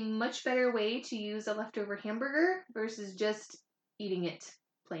is a much better way to use a leftover hamburger versus just eating it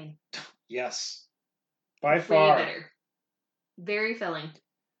plain. Yes. By far. Way better. Very filling.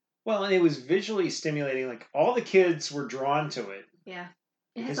 Well, and it was visually stimulating. Like, all the kids were drawn to it. Yeah.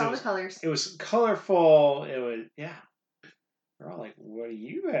 It has all the colors. It was colorful. Yeah. They're all like, what do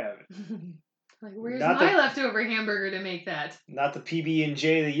you have? Like, where's my leftover hamburger to make that? Not the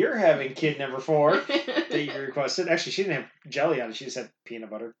PB&J that you're having, kid number 4, that you requested. Actually, she didn't have jelly on it. She just had peanut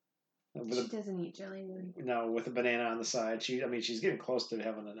butter. She doesn't eat jelly. No, with a banana on the side. She's getting close to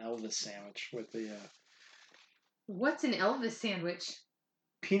having an Elvis sandwich with the... What's an Elvis sandwich?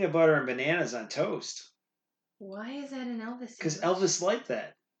 Peanut butter and bananas on toast. Why is that an Elvis sandwich? Because Elvis liked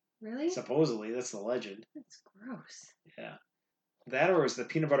that. Really? Supposedly. That's the legend. That's gross. Yeah. That, or was the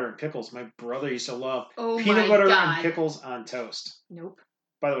peanut butter and pickles. My brother used to love peanut butter and pickles on toast. Nope.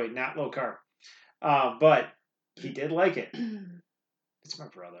 By the way, not low carb. But he did like it. It's my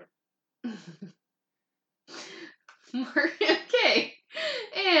brother. Okay.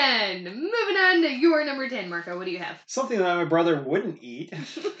 And moving on to your number 10, Marco. What do you have? Something that my brother wouldn't eat.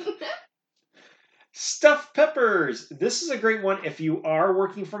 Stuffed peppers. This is a great one if you are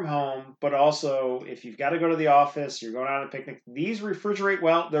working from home, but also if you've got to go to the office, you're going on a picnic. These refrigerate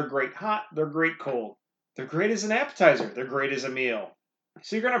well. They're great hot. They're great cold. They're great as an appetizer. They're great as a meal.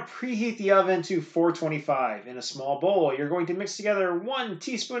 So you're going to preheat the oven to 425. In a small bowl, you're going to mix together 1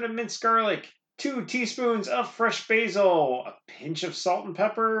 teaspoon of minced garlic, 2 teaspoons of fresh basil, a pinch of salt and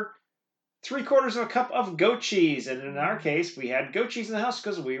pepper, 3/4 of a cup of goat cheese. And in our case, we had goat cheese in the house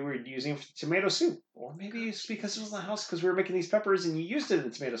because we were using it for tomato soup. Or maybe it's because it was in the house because we were making these peppers and you used it in the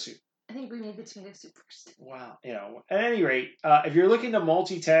tomato soup. I think we made the tomato soup first. Wow. At any rate, if you're looking to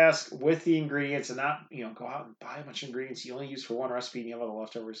multitask with the ingredients and not, go out and buy a bunch of ingredients you only use for one recipe and you have all the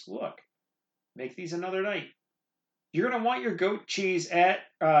leftovers, look, make these another night. You're going to want your goat cheese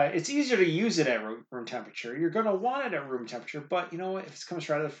it's easier to use it at room temperature. You're going to want it at room temperature, but you know what? If it comes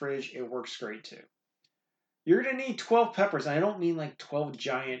right out of the fridge, it works great too. You're going to need 12 peppers. And I don't mean like 12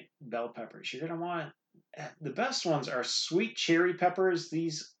 giant bell peppers. You're going to want, the best ones are sweet cherry peppers.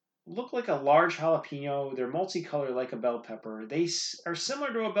 These look like a large jalapeno. They're multicolored like a bell pepper. They are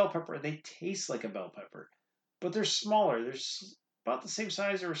similar to a bell pepper. They taste like a bell pepper, but they're smaller. They're about the same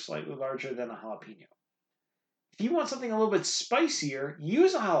size or slightly larger than a jalapeno. If you want something a little bit spicier,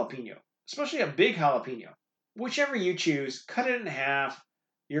 use a jalapeno, especially a big jalapeno. Whichever you choose, cut it in half.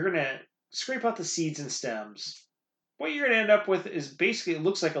 You're going to scrape out the seeds and stems. What you're going to end up with is basically, it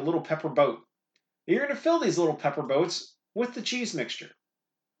looks like a little pepper boat. You're going to fill these little pepper boats with the cheese mixture.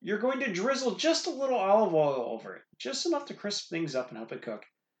 You're going to drizzle just a little olive oil over it, just enough to crisp things up and help it cook.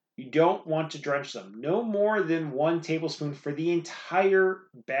 You don't want to drench them. No more than 1 tablespoon for the entire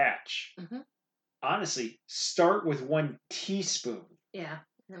batch. Mm-hmm. Honestly, start with 1 teaspoon. Yeah,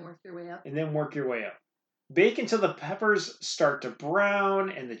 and then work your way up. Bake until the peppers start to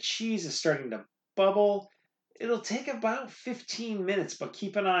brown and the cheese is starting to bubble. It'll take about 15 minutes, but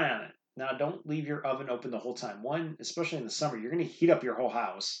keep an eye on it. Now, don't leave your oven open the whole time. Especially in the summer, you're going to heat up your whole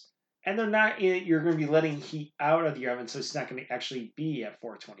house. And you're going to be letting heat out of your oven, so it's not going to actually be at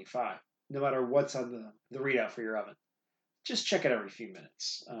 425, no matter what's on the readout for your oven. Just check it every few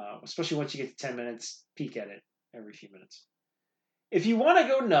minutes, especially once you get to 10 minutes, peek at it every few minutes. If you want to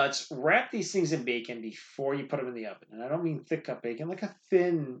go nuts, wrap these things in bacon before you put them in the oven. And I don't mean thick cut bacon, like a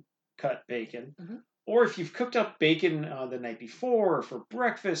thin cut bacon. Mm-hmm. Or if you've cooked up bacon the night before or for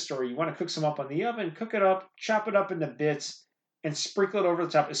breakfast, or you want to cook some up on the oven, cook it up, chop it up into bits, and sprinkle it over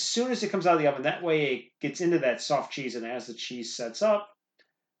the top as soon as it comes out of the oven. That way it gets into that soft cheese, and as the cheese sets up,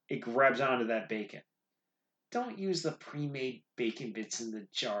 it grabs onto that bacon. Don't use the pre-made bacon bits in the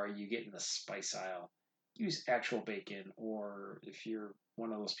jar you get in the spice aisle. Use actual bacon, or if you're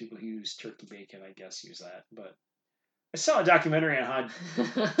one of those people who use turkey bacon, I guess use that. But I saw a documentary on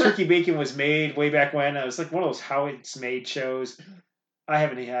how turkey bacon was made way back when. It was like one of those how it's made shows. I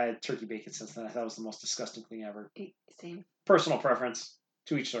haven't had turkey bacon since then. I thought it was the most disgusting thing ever. Same. Personal preference.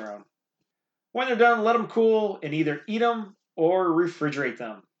 To each their own. When they're done, let them cool and either eat them or refrigerate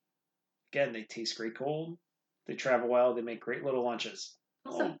them. Again, they taste great cold. They travel well. They make great little lunches.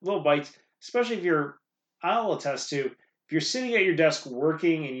 Awesome. Little bites. Especially if you're, I'll attest to, if you're sitting at your desk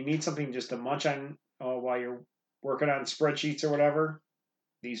working and you need something just to munch on while you're working on spreadsheets or whatever,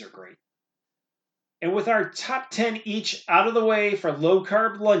 these are great. And with our top 10 each out of the way for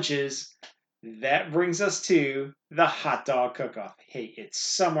low-carb lunches, that brings us to the hot dog cook-off. Hey, it's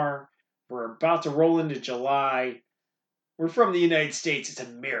summer. We're about to roll into July. We're from the United States. It's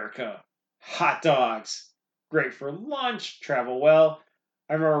America. Hot dogs. Great for lunch. Travel well.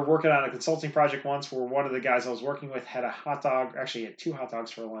 I remember working on a consulting project once where one of the guys I was working with had a hot dog. Actually, he had 2 hot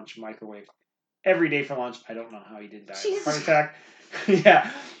dogs for lunch, microwave. Every day for lunch. I don't know how he did die. Heart attack.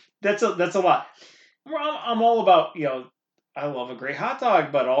 Yeah, that's a lot. I'm all about, I love a great hot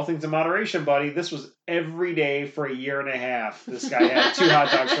dog, but all things in moderation, buddy. This was every day for a year and a half. This guy had 2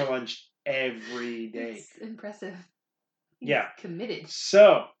 hot dogs for lunch every day. It's impressive. He's yeah. Committed.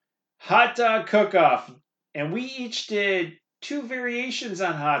 So, hot dog cook-off. And we each did 2 variations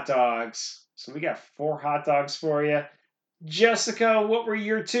on hot dogs. So we got 4 hot dogs for you. Jessica, what were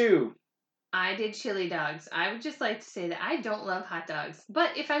your 2? I did chili dogs. I would just like to say that I don't love hot dogs,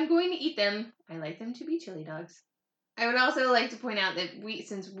 but if I'm going to eat them, I like them to be chili dogs. I would also like to point out that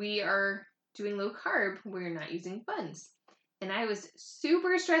since we are doing low carb, we're not using buns. And I was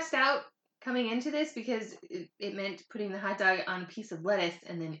super stressed out coming into this because it meant putting the hot dog on a piece of lettuce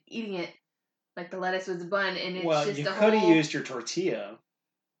and then eating it like the lettuce was a bun, and it's just you could have used your tortilla.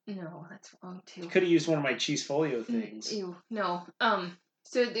 No, that's wrong too. You could have used one of my cheese folio things. Ew, no.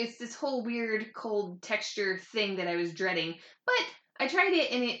 So it's this whole weird cold texture thing that I was dreading. But I tried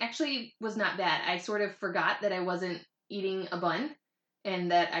it and it actually was not bad. I sort of forgot that I wasn't eating a bun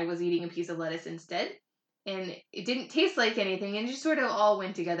and that I was eating a piece of lettuce instead. And it didn't taste like anything and just sort of all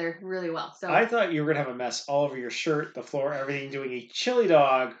went together really well. So I thought you were going to have a mess all over your shirt, the floor, everything, doing a chili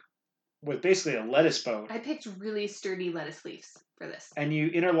dog with basically a lettuce boat. I picked really sturdy lettuce leaves for this. And you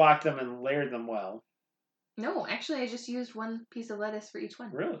interlocked them and layered them well. No, actually, I just used one piece of lettuce for each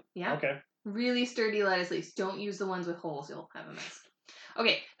one. Really? Yeah. Okay. Really sturdy lettuce leaves. Don't use the ones with holes. You'll have a mess.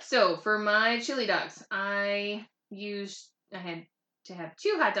 Okay, so for my chili dogs, I had to have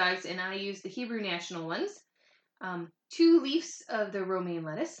 2 hot dogs, and I used the Hebrew National ones, 2 leaves of the romaine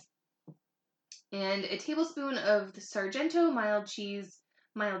lettuce, and a tablespoon of the Sargento mild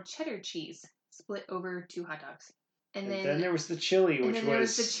cheddar cheese split over 2 hot dogs. And then there was the chili, which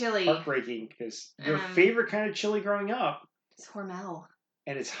was heartbreaking because your favorite kind of chili growing up. It's Hormel.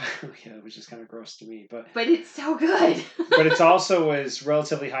 And it's which is kind of gross to me, but it's so good. But it's also was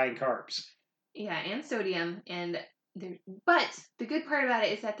relatively high in carbs. Yeah, and sodium, but the good part about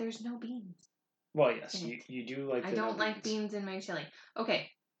it is that there's no beans. Well, yes, you do like. I don't like beans in my chili. Okay.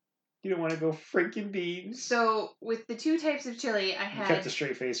 You don't want to go freaking beans. So with the 2 types of chili, You kept a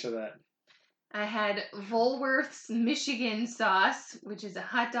straight face for that. I had Woolworth's Michigan sauce, which is a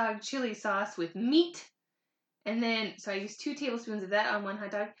hot dog chili sauce with meat. And then, so I used 2 tablespoons of that on 1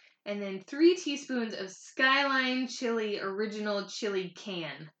 hot dog. And then 3 teaspoons of Skyline Chili Original Chili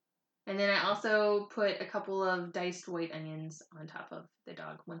Can. And then I also put a couple of diced white onions on top of the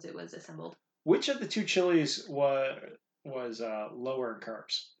dog once it was assembled. Which of the 2 chilies was lower in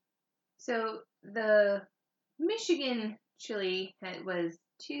carbs? So the Michigan chili was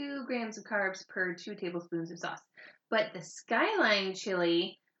 2 grams of carbs per 2 tablespoons of sauce. But the Skyline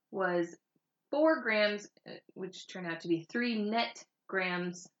chili was 4 grams, which turned out to be 3 net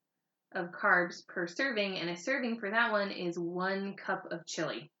grams of carbs per serving. And a serving for that one is 1 cup of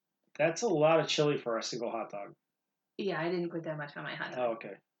chili. That's a lot of chili for a single hot dog. Yeah, I didn't put that much on my hot dog. Oh,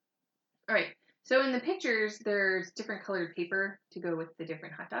 okay. All right. So in the pictures, there's different colored paper to go with the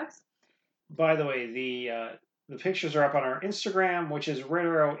different hot dogs. By the way, the pictures are up on our Instagram, which is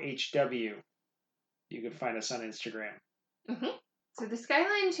RedArrowHW. You can find us on Instagram. Mm-hmm. So the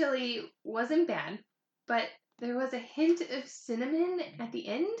Skyline chili wasn't bad, but there was a hint of cinnamon at the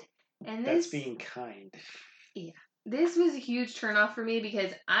end, and That's being kind. Yeah. This was a huge turnoff for me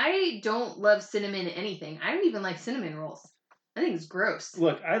because I don't love cinnamon in anything. I don't even like cinnamon rolls. I think it's gross.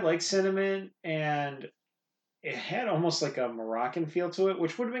 Look, I like cinnamon, and it had almost like a Moroccan feel to it,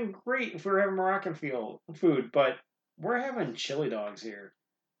 which would have been great if we were having Moroccan food, but we're having chili dogs here.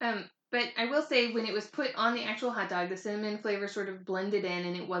 But I will say, when it was put on the actual hot dog, the cinnamon flavor sort of blended in,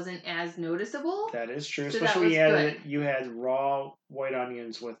 and it wasn't as noticeable. That is true, So especially when you had raw white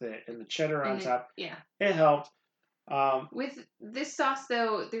onions with it and the cheddar on top. Yeah. It helped. With this sauce,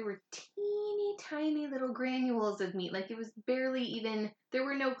 though, there were teeny tiny little granules of meat. Like, it was barely even, there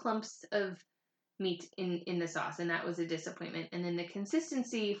were no clumps of meat in the sauce, and that was a disappointment. And then the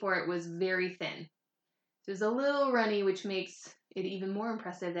consistency for it was very thin. So it was a little runny, which makes it even more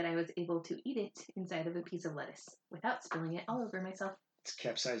impressive that I was able to eat it inside of a piece of lettuce without spilling it all over myself. It's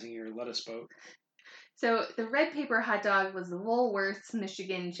capsizing your lettuce boat. So the red paper hot dog was the Woolworth's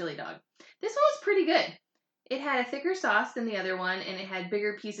Michigan chili dog. This one was pretty good. It had a thicker sauce than the other one, and it had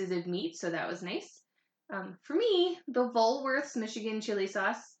bigger pieces of meat, so that was nice. For me, the Woolworth's Michigan chili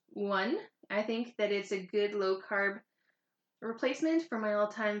sauce won. I think that it's a good low-carb replacement for my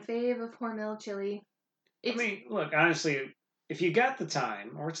all-time fave of Hormel chili. I mean, look, honestly, if you got the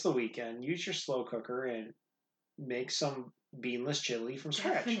time, or it's the weekend, use your slow cooker and make some beanless chili from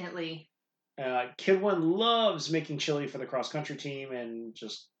scratch. Definitely. Kid One loves making chili for the cross-country team and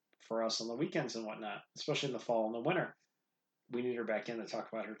just for us on the weekends and whatnot, especially in the fall and the winter. We need her back in to talk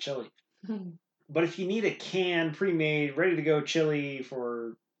about her chili. But if you need a canned, pre-made, ready-to-go chili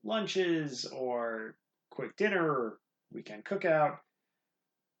for lunches or quick dinner or weekend cookout.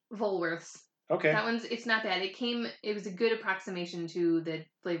 Woolworths. Okay. That one's, it's not bad. It was a good approximation to the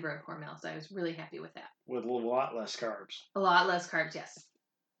flavor of Hormel, so I was really happy with that. With a lot less carbs. A lot less carbs, yes.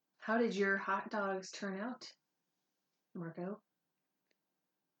 How did your hot dogs turn out, Marco?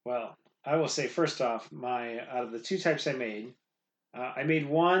 Well, I will say first off, out of the two types I made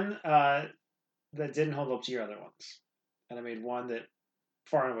one that didn't hold up to your other ones, and I made one that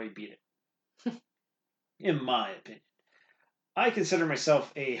far and away beat it, in my opinion. I consider myself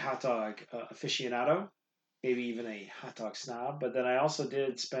a hot dog aficionado, maybe even a hot dog snob, but then I also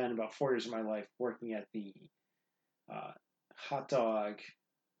did spend about 4 years of my life working at the hot dog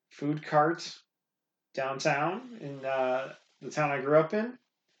food cart downtown in the town I grew up in.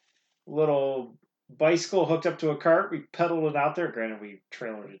 Little bicycle hooked up to a cart. We pedaled it out there. Granted, we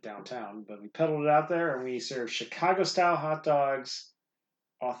trailered it downtown, but we pedaled it out there, and we served Chicago-style hot dogs,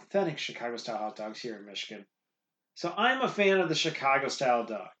 authentic Chicago-style hot dogs here in Michigan. So I'm a fan of the Chicago-style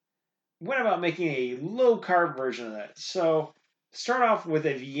dog. Went about making a low-carb version of that. So start off with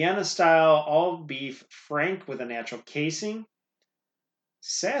a Vienna-style all-beef frank with a natural casing.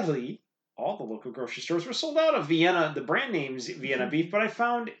 Sadly, all the local grocery stores were sold out of Vienna, the brand name's Vienna beef, but I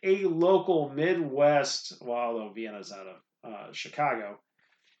found a local Midwest, well, although Vienna's out of Chicago,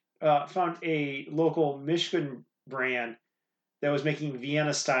 found a local Michigan brand that was making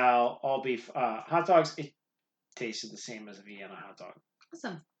Vienna-style all-beef hot dogs. It tasted the same as a Vienna hot dog.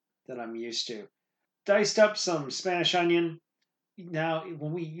 Awesome. That I'm used to. Diced up some Spanish onion. Now,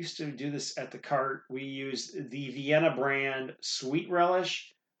 when we used to do this at the cart, we used the Vienna brand sweet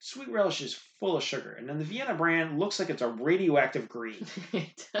relish. Sweet relish is full of sugar, and then the Vienna brand looks like it's a radioactive green.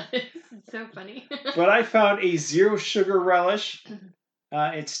 It does. It's so funny. But I found a zero sugar relish.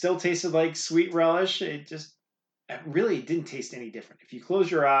 It still tasted like sweet relish. It really didn't taste any different. If you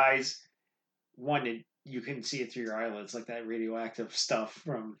close your eyes, you can see it through your eyelids, like that radioactive stuff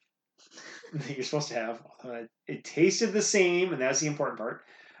from that you're supposed to have. It tasted the same, and that's the important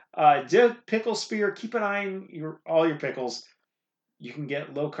part. Dip pickle spear. Keep an eye on all your pickles. You can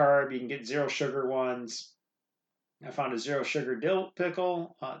get low carb. You can get zero sugar ones. I found a zero sugar dill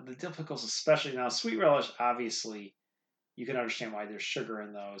pickle. The dill pickles, especially now, sweet relish. Obviously, you can understand why there's sugar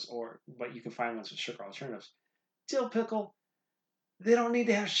in those, but you can find ones with sugar alternatives. Dill pickle, they don't need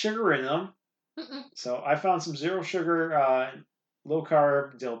to have sugar in them. So I found some zero sugar, low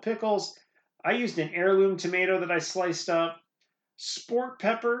carb dill pickles. I used an heirloom tomato that I sliced up, sport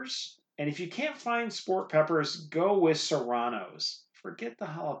peppers, and if you can't find sport peppers, go with serranos. Forget the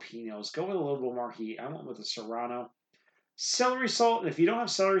jalapenos. Go with a little bit more heat. I went with a serrano. Celery salt, and if you don't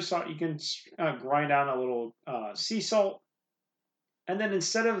have celery salt, you can grind down a little sea salt. And then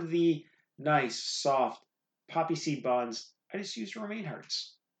instead of the nice, soft poppy seed buns, I just used romaine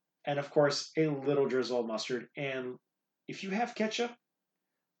hearts. And of course, a little drizzle of mustard. And if you have ketchup,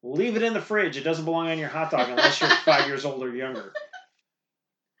 leave it in the fridge. It doesn't belong on your hot dog unless you're 5 years old or younger.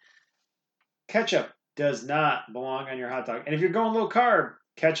 Ketchup does not belong on your hot dog. And if you're going low carb,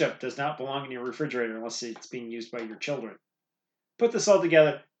 Ketchup does not belong in your refrigerator unless it's being used by your children. Put this all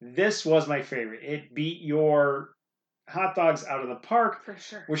together. This was my favorite. It beat your hot dogs out of the park, For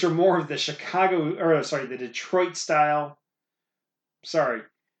sure. which are more of the the Detroit style. Sorry,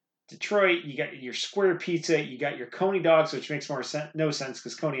 Detroit. You got your square pizza. You got your Coney dogs, which makes no sense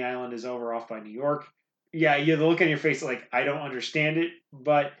because Coney Island is over off by New York. Yeah, you the look on your face like I don't understand it.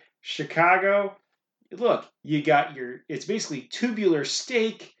 But Chicago, look, you got it's basically tubular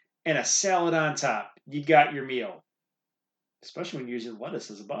steak and a salad on top. You got your meal. Especially when you're using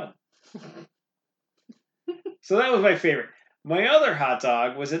lettuce as a bun. So that was my favorite. My other hot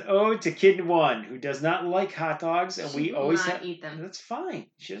dog was an ode to Kid 1, who does not like hot dogs, and we always eat them. That's fine.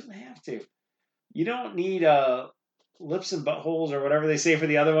 She doesn't have to. You don't need lips and buttholes or whatever they say for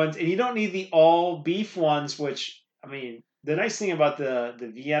the other ones, and you don't need the all beef ones. Which I mean, the nice thing about the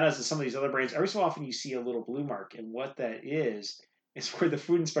Viennas and some of these other brands, every so often you see a little blue mark, and what that is where the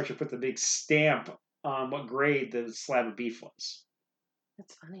food inspector put the big stamp on what grade the slab of beef was.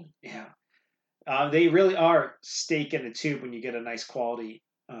 That's funny. Yeah. They really are steak in a tube when you get a nice quality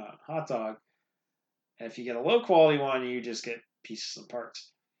hot dog. And if you get a low quality one, you just get pieces and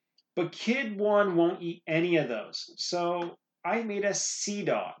parts. But Kid 1 won't eat any of those. So I made a sea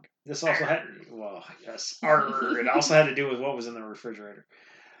dog. This also had, it also had to do with what was in the refrigerator.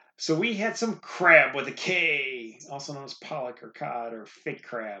 So we had some crab with a K, also known as pollock or cod or fake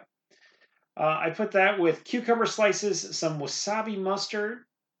crab. I put that with cucumber slices, some wasabi mustard,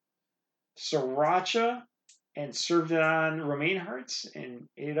 sriracha, and served it on romaine hearts and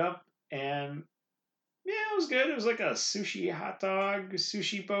ate it up. And yeah, it was good. It was like a sushi hot dog,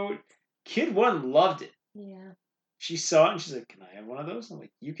 sushi boat. Kid 1 loved it. Yeah. She saw it and she's like, "Can I have one of those?" I'm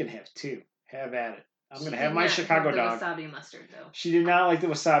like, "You can have two. Have at it. I'm going to have my Chicago dog." The wasabi mustard, though. She did not like the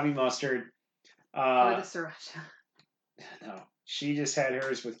wasabi mustard. Or the sriracha. No. She just had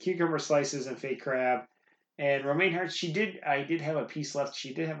hers with cucumber slices and fake crab. And romaine hearts, I did have a piece left.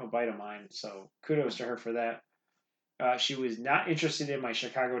 She did have a bite of mine, so kudos to her for that. She was not interested in my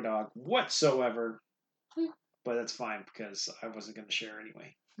Chicago dog whatsoever, but that's fine because I wasn't going to share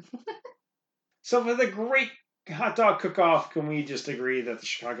anyway. So for the great hot dog cook-off, can we just agree that the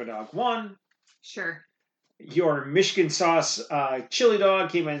Chicago dog won? Sure. Your Michigan sauce chili dog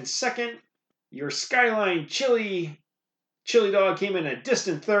came in second. Your Skyline chili dog came in a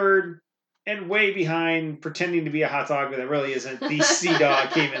distant third. And way behind, pretending to be a hot dog, but it really isn't. The sea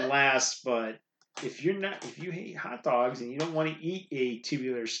dog came in last. But if you hate hot dogs and you don't want to eat a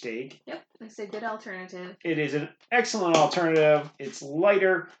tubular steak, yep, it's a good alternative. It is an excellent alternative. It's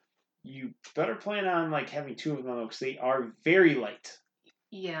lighter. You better plan on having two of them because they are very light.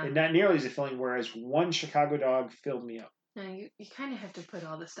 Yeah. And not nearly as filling. Whereas one Chicago dog filled me up. No, you kind of have to put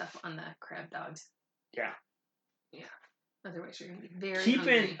all the stuff on the crab dogs. Yeah. Yeah. Otherwise, you're going to be very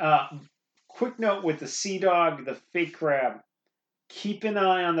hungry. Quick note with the sea dog, the fake crab. Keep an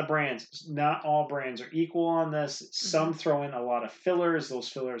eye on the brands. Not all brands are equal on this. Some throw in a lot of fillers. Those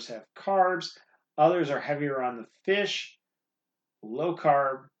fillers have carbs. Others are heavier on the fish. Low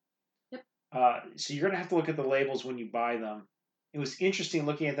carb. Yep. So you're going to have to look at the labels when you buy them. It was interesting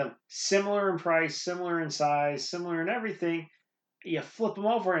looking at them. Similar in price, similar in size, similar in everything. You flip them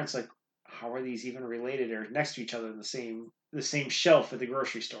over and it's like, how are these even related or next to each other in the same shelf at the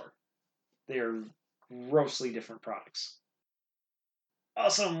grocery store? They are grossly different products.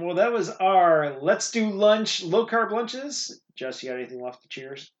 Awesome. Well, that was our Let's Do Lunch, low-carb lunches. Jess, you got anything left to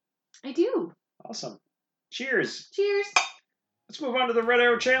cheers? I do. Awesome. Cheers. Cheers. Let's move on to the Red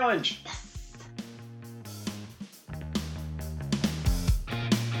Arrow Challenge. Yes.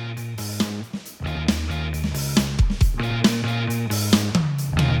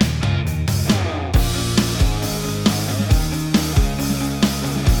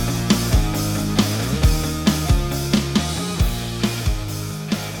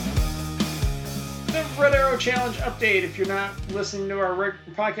 Challenge update. If you're not listening to our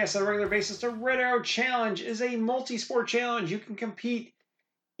podcast on a regular basis, the Red Arrow Challenge is a multi-sport challenge. You can compete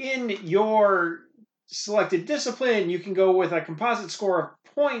in your selected discipline. You can go with a composite score of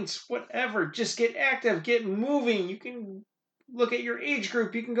points, whatever. Just get active, get moving. You can look at your age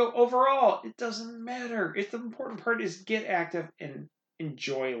group. You can go overall. It doesn't matter. The important part is get active and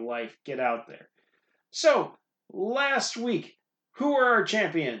enjoy life. Get out there. So, last week, who were our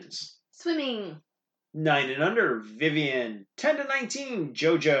champions? Swimming. 9 and under, Vivian. 10 to 19,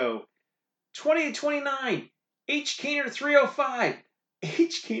 JoJo. 20 to 29, H. Kaner 305.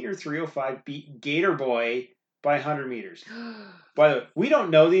 H. Kaner 305 beat Gator Boy by 100 meters. By the way, we don't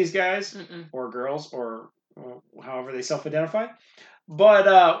know these guys or girls or however they self-identify,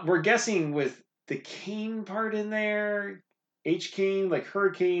 but we're guessing with the cane part in there, H Kane, like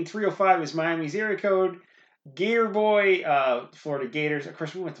Hurricane. 305 is Miami's area code. Gator Boy, Florida Gators. Of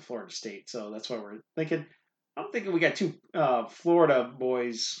course, we went to Florida State, so that's why we're thinking. I'm thinking we got two Florida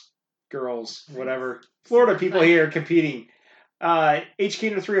boys, girls, whatever. Florida people here competing. H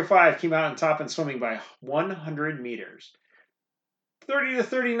Kane 305 came out on top in swimming by 100 meters. 30 to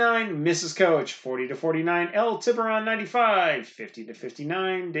 39, Mrs. Coach. 40 to 49, El Tiburon 95. 50 to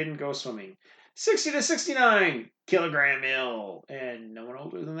 59, didn't go swimming. 60 to 69, Kilogram Hill. And no one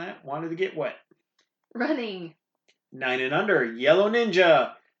older than that wanted to get wet. Running. 9 and under, Yellow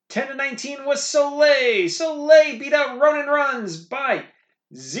Ninja. 10 to 19 was Soleil. Soleil beat out Ronin Runs by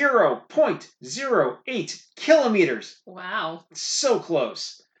 0.08 kilometers. Wow. So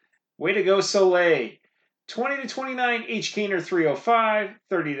close. Way to go, Soleil. 20 to 29, H. Kaner 305.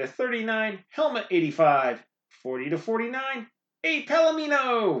 30 to 39, Helmet 85. 40 to 49, A.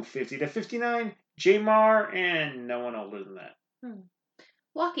 Palomino. 50 to 59, J. Mar, and no one older than that.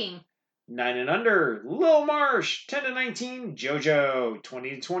 Walking. 9 and under, Lil Marsh. 10 to 19, JoJo. 20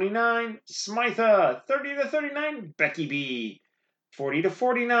 to 29, Smitha. 30 to 39, Becky B. 40 to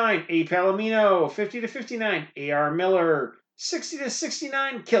 49, A. Palomino. 50 to 59, A.R. Miller. 60 to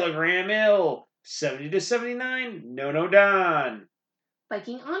 69, Kilogram Hill. 70 to 79, No Don.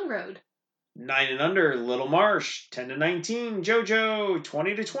 Biking on road. 9 and under, Little Marsh. 10 to 19, JoJo.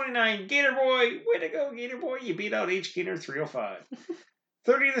 20 to 29, Gator Boy. Way to go, Gator Boy. You beat out H. Gator 305.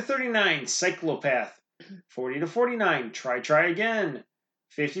 30 to 39, Cyclopath. 40 to 49, Try Again.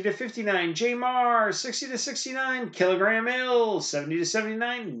 50 to 59, J. Mar. 60 to 69, Kilogram Hill. 70 to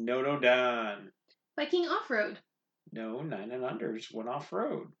 79, No Don. Biking off-road. No, 9 and unders went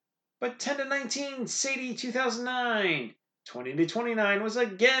off-road. But 10 to 19, Sadie 2009. 20 to 29 was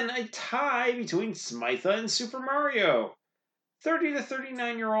again a tie between Smitha and Super Mario. 30 to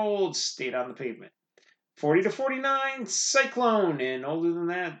 39-year-olds stayed on the pavement. 40 to 49, Cyclone. And older than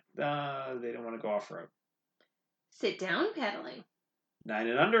that, they don't want to go off-road. Sit down paddling. 9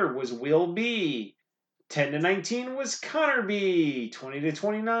 and under was Will B. 10 to 19 was Connor B. 20 to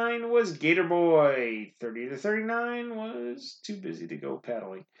 29 was Gator Boy. 30 to 39 was too busy to go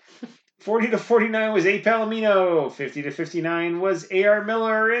paddling. 40 to 49 was A. Palomino. 50 to 59 was A.R.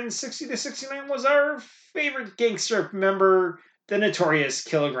 Miller. And 60 to 69 was our favorite gangster member, the notorious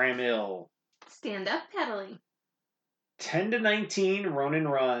Kilogram Hill. Stand up paddling. 10 to 19, Ronin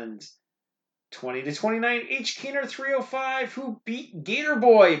Runs. 20 to 29, H. Kaner 305, who beat Gator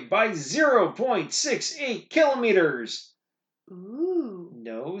Boy by 0.68 kilometers. Ooh.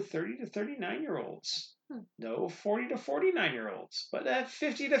 No 30 to 39-year-olds. No 40 to 49-year-olds. But at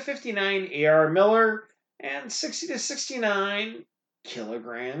 50 to 59, A.R. Miller. And 60 to 69,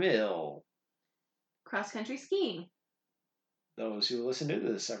 Kilogram Hill. Cross-country skiing. Those who listen to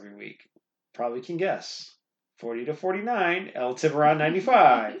this every week probably can guess. 40 to 49, El Tiburon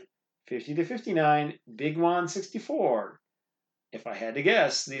 95. 50 to 59, Big Juan 64. If I had to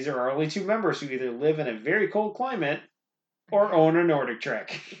guess, these are our only two members who either live in a very cold climate or own a Nordic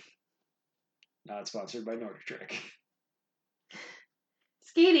Trek. Not sponsored by Nordic Trek.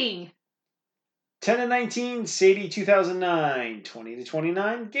 Skating. 10 to 19, Sadie 2009. 20 to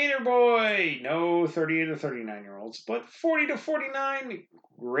 29, Gator Boy. No 30 to 39-year-olds, but 40 to 49,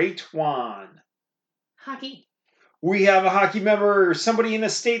 Great Juan. Hockey. We have a hockey member, somebody in a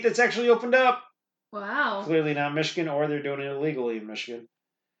state that's actually opened up. Wow. Clearly not Michigan, or they're doing it illegally in Michigan.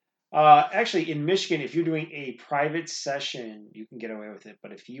 Actually, in Michigan, if you're doing a private session, you can get away with it.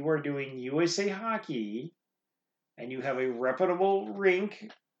 But if you are doing USA Hockey and you have a reputable rink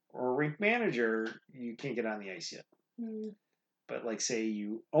or rink manager, you can't get on the ice yet. Mm. But like, say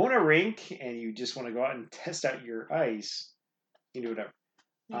you own a rink and you just want to go out and test out your ice, you can do whatever.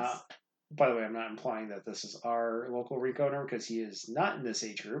 Yes. By the way, I'm not implying that this is our local rink owner because he is not in this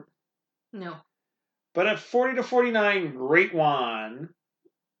age group. No. But at 40 to 49, Great Juan,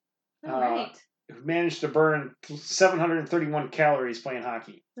 All right. who managed to burn 731 calories playing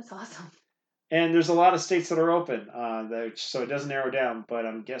hockey. That's awesome. And there's a lot of states that are open, so it doesn't narrow down, but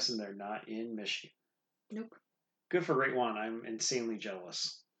I'm guessing they're not in Michigan. Nope. Good for Great Juan. I'm insanely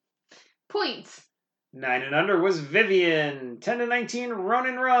jealous. Points. 9 and under was Vivian. 10 to 19,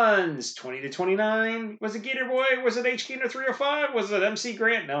 Ronin Runs. 20 to 29, was it Gator Boy? Was it H. Kaner 305? Was it MC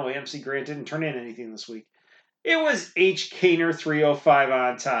Grant? No, MC Grant didn't turn in anything this week. It was H. Kaner 305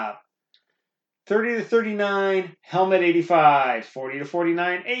 on top. 30 to 39, Helmet 85. 40 to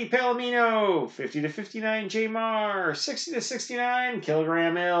 49, A. Palomino. 50 to 59, J. Mar. 60 to 69,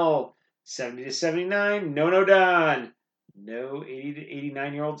 Kilogram Hill. 70 to 79, No Don. No 80 to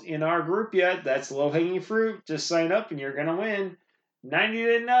 89-year-olds in our group yet. That's low-hanging fruit. Just sign up and you're going to win.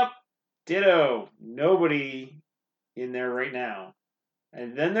 90 and up, ditto. Nobody in there right now.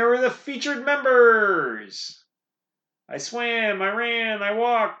 And then there were the featured members. I swam, I ran, I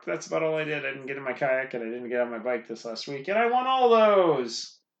walked. That's about all I did. I didn't get in my kayak and I didn't get on my bike this last week. And I won all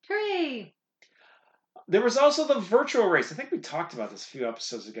those. Hooray! There was also the virtual race. I think we talked about this a few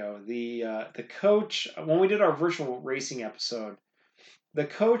episodes ago. The coach, when we did our virtual racing episode, the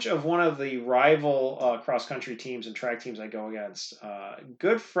coach of one of the rival cross-country teams and track teams I go against,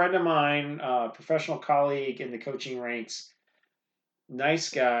 good friend of mine, professional colleague in the coaching ranks, nice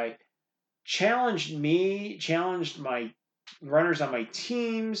guy, challenged me, challenged my runners on my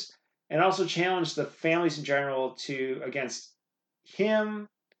teams, and also challenged the families in general against him,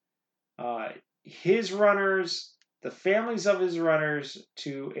 his runners, the families of his runners,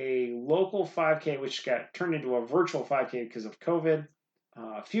 to a local 5K, which got turned into a virtual 5K because of COVID.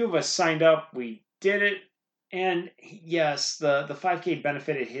 A few of us signed up. We did it. And yes, the 5K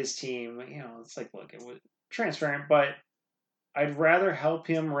benefited his team. It's like, look, it was transparent, but I'd rather help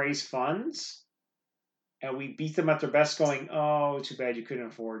him raise funds. And we beat them at their best going, oh, too bad you couldn't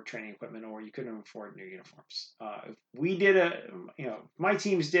afford training equipment or you couldn't afford new uniforms. If we did my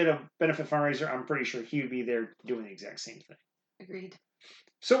teams did a benefit fundraiser, I'm pretty sure he would be there doing the exact same thing. Agreed.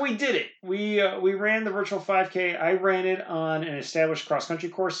 So we did it. We ran the virtual 5K. I ran it on an established cross-country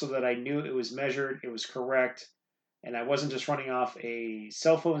course so that I knew it was measured, it was correct, and I wasn't just running off a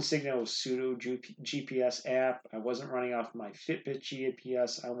cell phone signal pseudo GPS app. I wasn't running off my Fitbit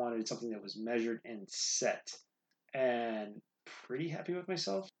GPS. I wanted something that was measured and set. And pretty happy with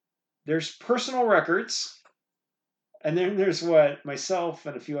myself. There's personal records. And then there's what myself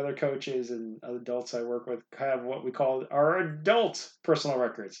and a few other coaches and other adults I work with have what we call our adult personal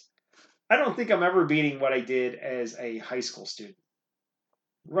records. I don't think I'm ever beating what I did as a high school student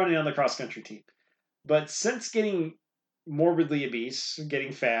running on the cross-country team. But since getting morbidly obese,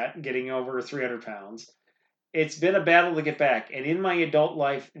 getting fat, getting over 300 pounds, it's been a battle to get back. And in my adult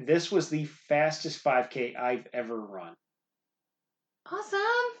life, this was the fastest 5K I've ever run. Awesome.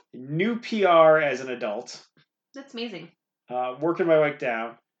 New PR as an adult. That's amazing. Working my way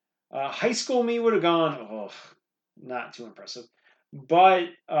down. High school me would have gone, not too impressive. But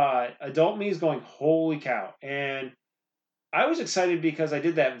adult me is going, holy cow. And I was excited because I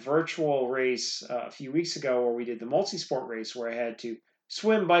did that virtual race a few weeks ago where we did the multi-sport race where I had to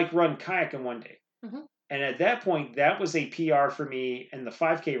swim, bike, run, kayak in one day. Mm-hmm. And at that point, that was a PR for me in the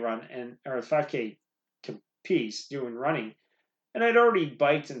 5K run or 5K piece doing running. And I'd already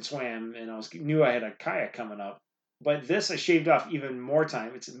biked and swam, and knew I had a kayak coming up. But this, I shaved off even more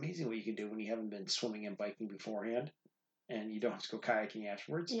time. It's amazing what you can do when you haven't been swimming and biking beforehand, and you don't have to go kayaking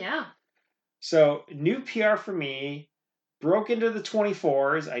afterwards. Yeah. So, new PR for me. Broke into the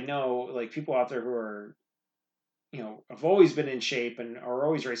 24s. I know, like, people out there who are, have always been in shape and are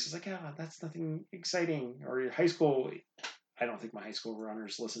always races. Like, that's nothing exciting. Or your high school. I don't think my high school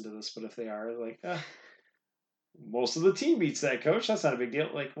runners listen to this, but if they are, like, most of the team beats that, coach. That's not a big deal.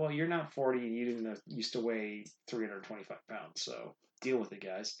 Like, well, you're not 40. You didn't used to weigh 325 pounds. So deal with it,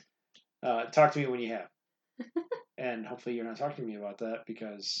 guys. Talk to me when you have. And hopefully you're not talking to me about that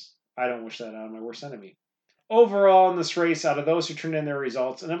because I don't wish that on my worst enemy. Overall in this race, out of those who turned in their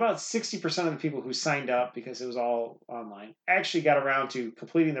results, and about 60% of the people who signed up because it was all online, actually got around to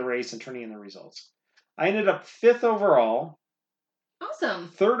completing the race and turning in their results. I ended up 5th overall. Awesome.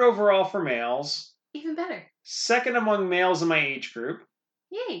 3rd overall for males. Even better. 2nd among males in my age group.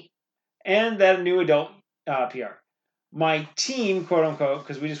 Yay. And that new adult PR. My team, quote unquote,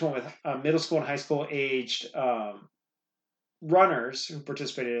 because we just went with middle school and high school aged runners who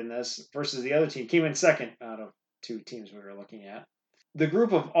participated in this versus the other team, came in 2nd out of 2 teams we were looking at. The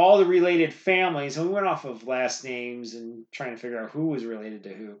group of all the related families, and we went off of last names and trying to figure out who was related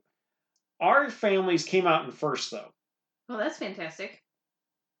to who. Our families came out in 1st, though. Well, that's fantastic.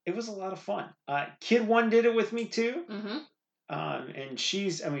 It was a lot of fun. Kid 1 did it with me too. Mm-hmm. And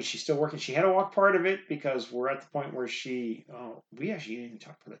she's still working. She had to walk part of it because we're at the point where we actually didn't even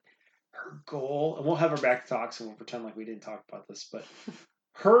talk about it. Her goal, and we'll have her back to talk, so we'll pretend like we didn't talk about this, but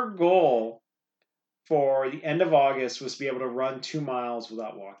her goal for the end of August was to be able to run 2 miles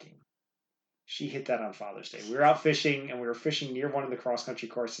without walking. She hit that on Father's Day. We were out fishing, and we were fishing near one of the cross-country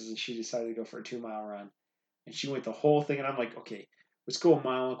courses, and she decided to go for a 2-mile run. And she went the whole thing, and I'm like, okay, let's go 1.25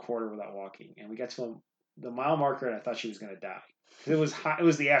 miles without walking. And we got to the mile marker, and I thought she was going to die. It was hot. It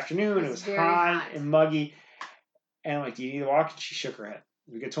was the afternoon. It was hot and muggy. And I'm like, do you need to walk? And she shook her head.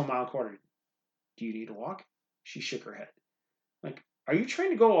 We get to 1.25 miles. Do you need to walk? She shook her head. I'm like, are you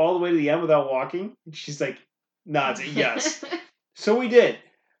trying to go all the way to the end without walking? And she's like, nods yes. So we did.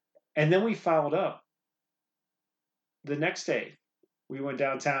 And then we followed up the next day we went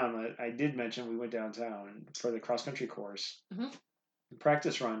downtown. I did mention we went downtown for the cross-country course,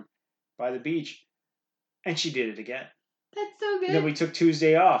 practice run by the beach, and she did it again. That's so good. And then we took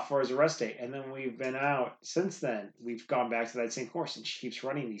Tuesday off for as a rest day, and then we've been out since then. We've gone back to that same course, and she keeps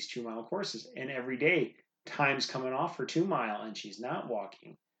running these 2-mile courses. And every day, time's coming off for 2-mile, and she's not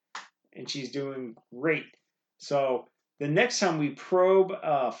walking, and she's doing great. So the next time we probe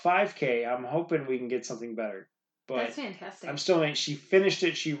 5K, I'm hoping we can get something better. But that's fantastic. I'm still in. She finished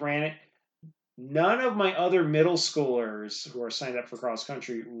it. She ran it. None of my other middle schoolers who are signed up for cross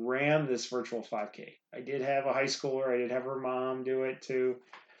country ran this virtual 5K. I did have a high schooler. I did have her mom do it too.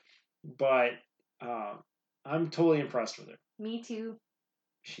 But I'm totally impressed with her. Me too.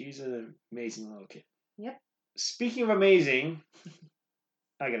 She's an amazing little kid. Yep. Speaking of amazing,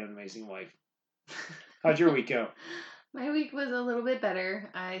 I got an amazing wife. How'd your week go? My week was a little bit better.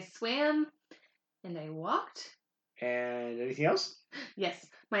 I swam and I walked. And anything else? Yes,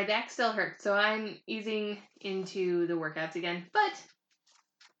 my back still hurts, so I'm easing into the workouts again. But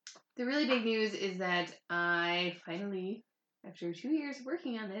the really big news is that I finally, after 2 years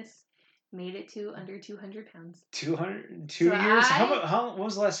working on this, made it to under 200 pounds. 2 years? When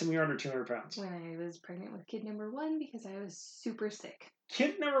was the last time you were under 200 pounds? When I was pregnant with kid number 1 because I was super sick.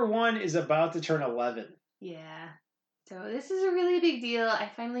 Kid number 1 is about to turn 11. Yeah. So this is a really big deal. I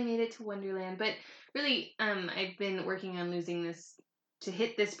finally made it to Wonderland, but really, I've been working on losing this to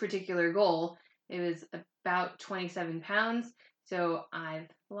hit this particular goal. It was about 27 pounds, so I've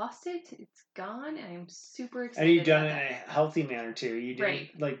lost it. It's gone, and I'm super excited. And you've done it about in a healthy manner too. You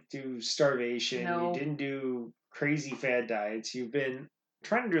didn't do starvation. No. You didn't do crazy fad diets. You've been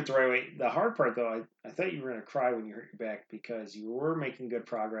trying to do it the right way. The hard part, though, I thought you were going to cry when you hurt your back because you were making good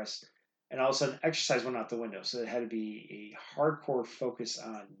progress. And all of a sudden, exercise went out the window. So it had to be a hardcore focus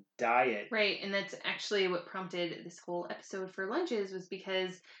on diet. Right, and that's actually what prompted this whole episode for lunches was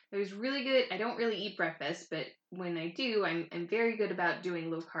because it was really good. I don't really eat breakfast, but when I do, I'm very good about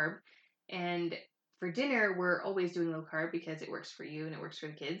doing low carb. And for dinner, we're always doing low carb because it works for you and it works for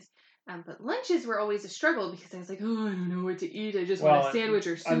the kids. But lunches were always a struggle because I was like, oh, I don't know what to eat. I just want a sandwich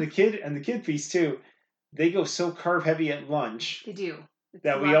or soup. And the kid piece too, they go so carb heavy at lunch. They do.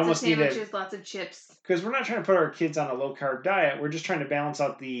 That we almost need sandwiches, lots of chips. Because we're not trying to put our kids on a low carb diet. We're just trying to balance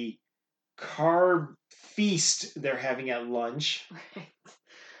out the carb feast they're having at lunch. Right.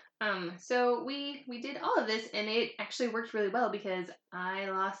 So we did all of this, and it actually worked really well because I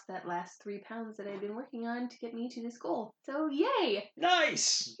lost that last 3 pounds that I've been working on to get me to this goal. So yay!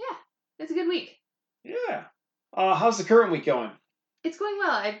 Nice. Yeah, it's a good week. Yeah. How's the current week going? It's going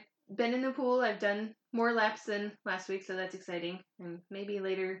well. I've been in the pool. I've done more laps than last week, so that's exciting. And maybe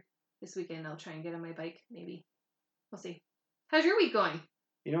later this weekend I'll try and get on my bike. Maybe. We'll see. How's your week going?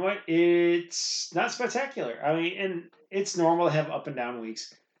 You know what? It's not spectacular. I mean, and it's normal to have up and down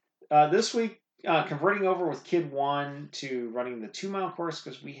weeks. This week, converting over with Kid 1 to running the 2-mile course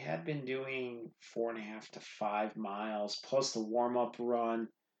because we had been doing 4.5 to 5 miles plus the warm-up run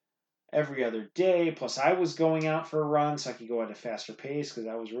every other day. Plus, I was going out for a run so I could go at a faster pace because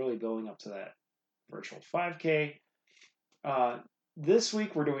I was really building up to that virtual 5K. This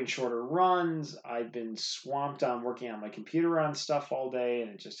week, we're doing shorter runs. I've been swamped on working on my computer on stuff all day,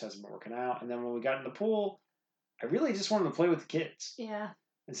 and it just hasn't been working out. And then when we got in the pool, I really just wanted to play with the kids. Yeah.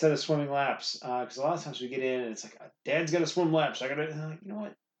 Instead of swimming laps. Because a lot of times we get in, and it's like, Dad's got to swim laps. I got to, you know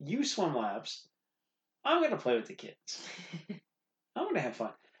what? You swim laps. I'm going to play with the kids. I'm going to have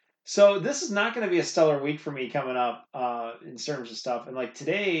fun. So this is not going to be a stellar week for me coming up in terms of stuff. And like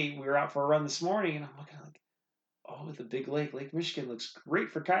today, we were out for a run this morning, and I'm looking like, oh, the big lake, Lake Michigan, looks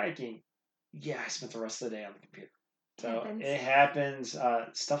great for kayaking. Yeah, I spent the rest of the day on the computer. So it happens.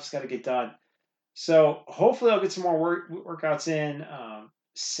 Stuff's got to get done. So hopefully I'll get some more workouts in.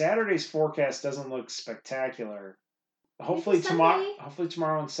 Saturday's forecast doesn't look spectacular. Hopefully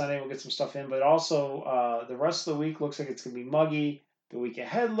tomorrow and Sunday we'll get some stuff in. But also the rest of the week looks like it's going to be muggy. The week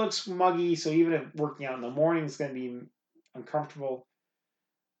ahead looks muggy. So even if working out in the morning is going to be uncomfortable.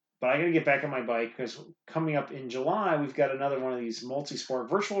 But I got to get back on my bike because coming up in July, we've got another one of these multi-sport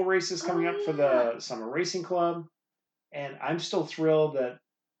virtual races coming up for the Summer Racing Club. And I'm still thrilled that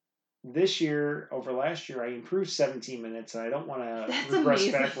this year over last year, I improved 17 minutes, and I don't want to regress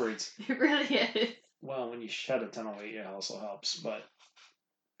backwards. It really is. Well, when you shed a ton of weight, it also helps. But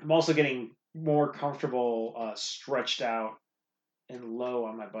I'm also getting more comfortable stretched out and low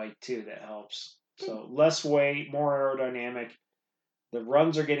on my bike, too. That helps. So less weight, more aerodynamic. The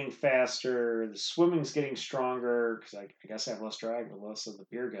runs are getting faster. The swimming's getting stronger because I guess I have less drag with less of the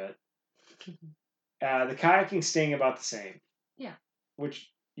beer gut. The kayaking's staying about the same. Yeah.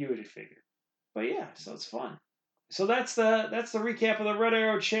 Which you would have figured. But yeah, so it's fun. So that's the recap of the Red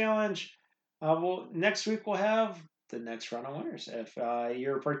Arrow Challenge. Next week we'll have the next round of winners. If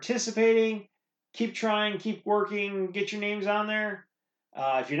you're participating, keep trying, keep working, get your names on there.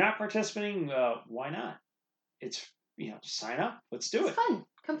 If you're not participating, why not? It's sign up. Let's do it. It's fun.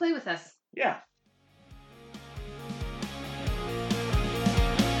 Come play with us. Yeah.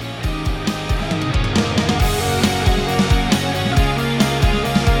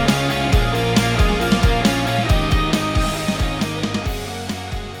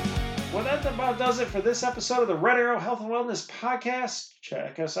 About does it for this episode of the Red Arrow Health and Wellness Podcast.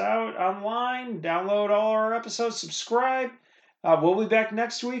 Check us out online, download all our episodes, subscribe. We'll be back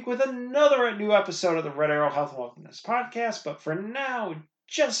next week with another new episode of the Red Arrow Health and Wellness Podcast. But for now,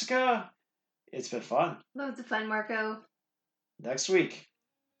 Jessica, it's been fun. Loads of fun, Marco. Next week.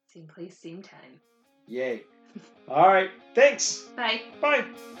 Same place, same time. Yay. All right. Thanks. Bye. Bye.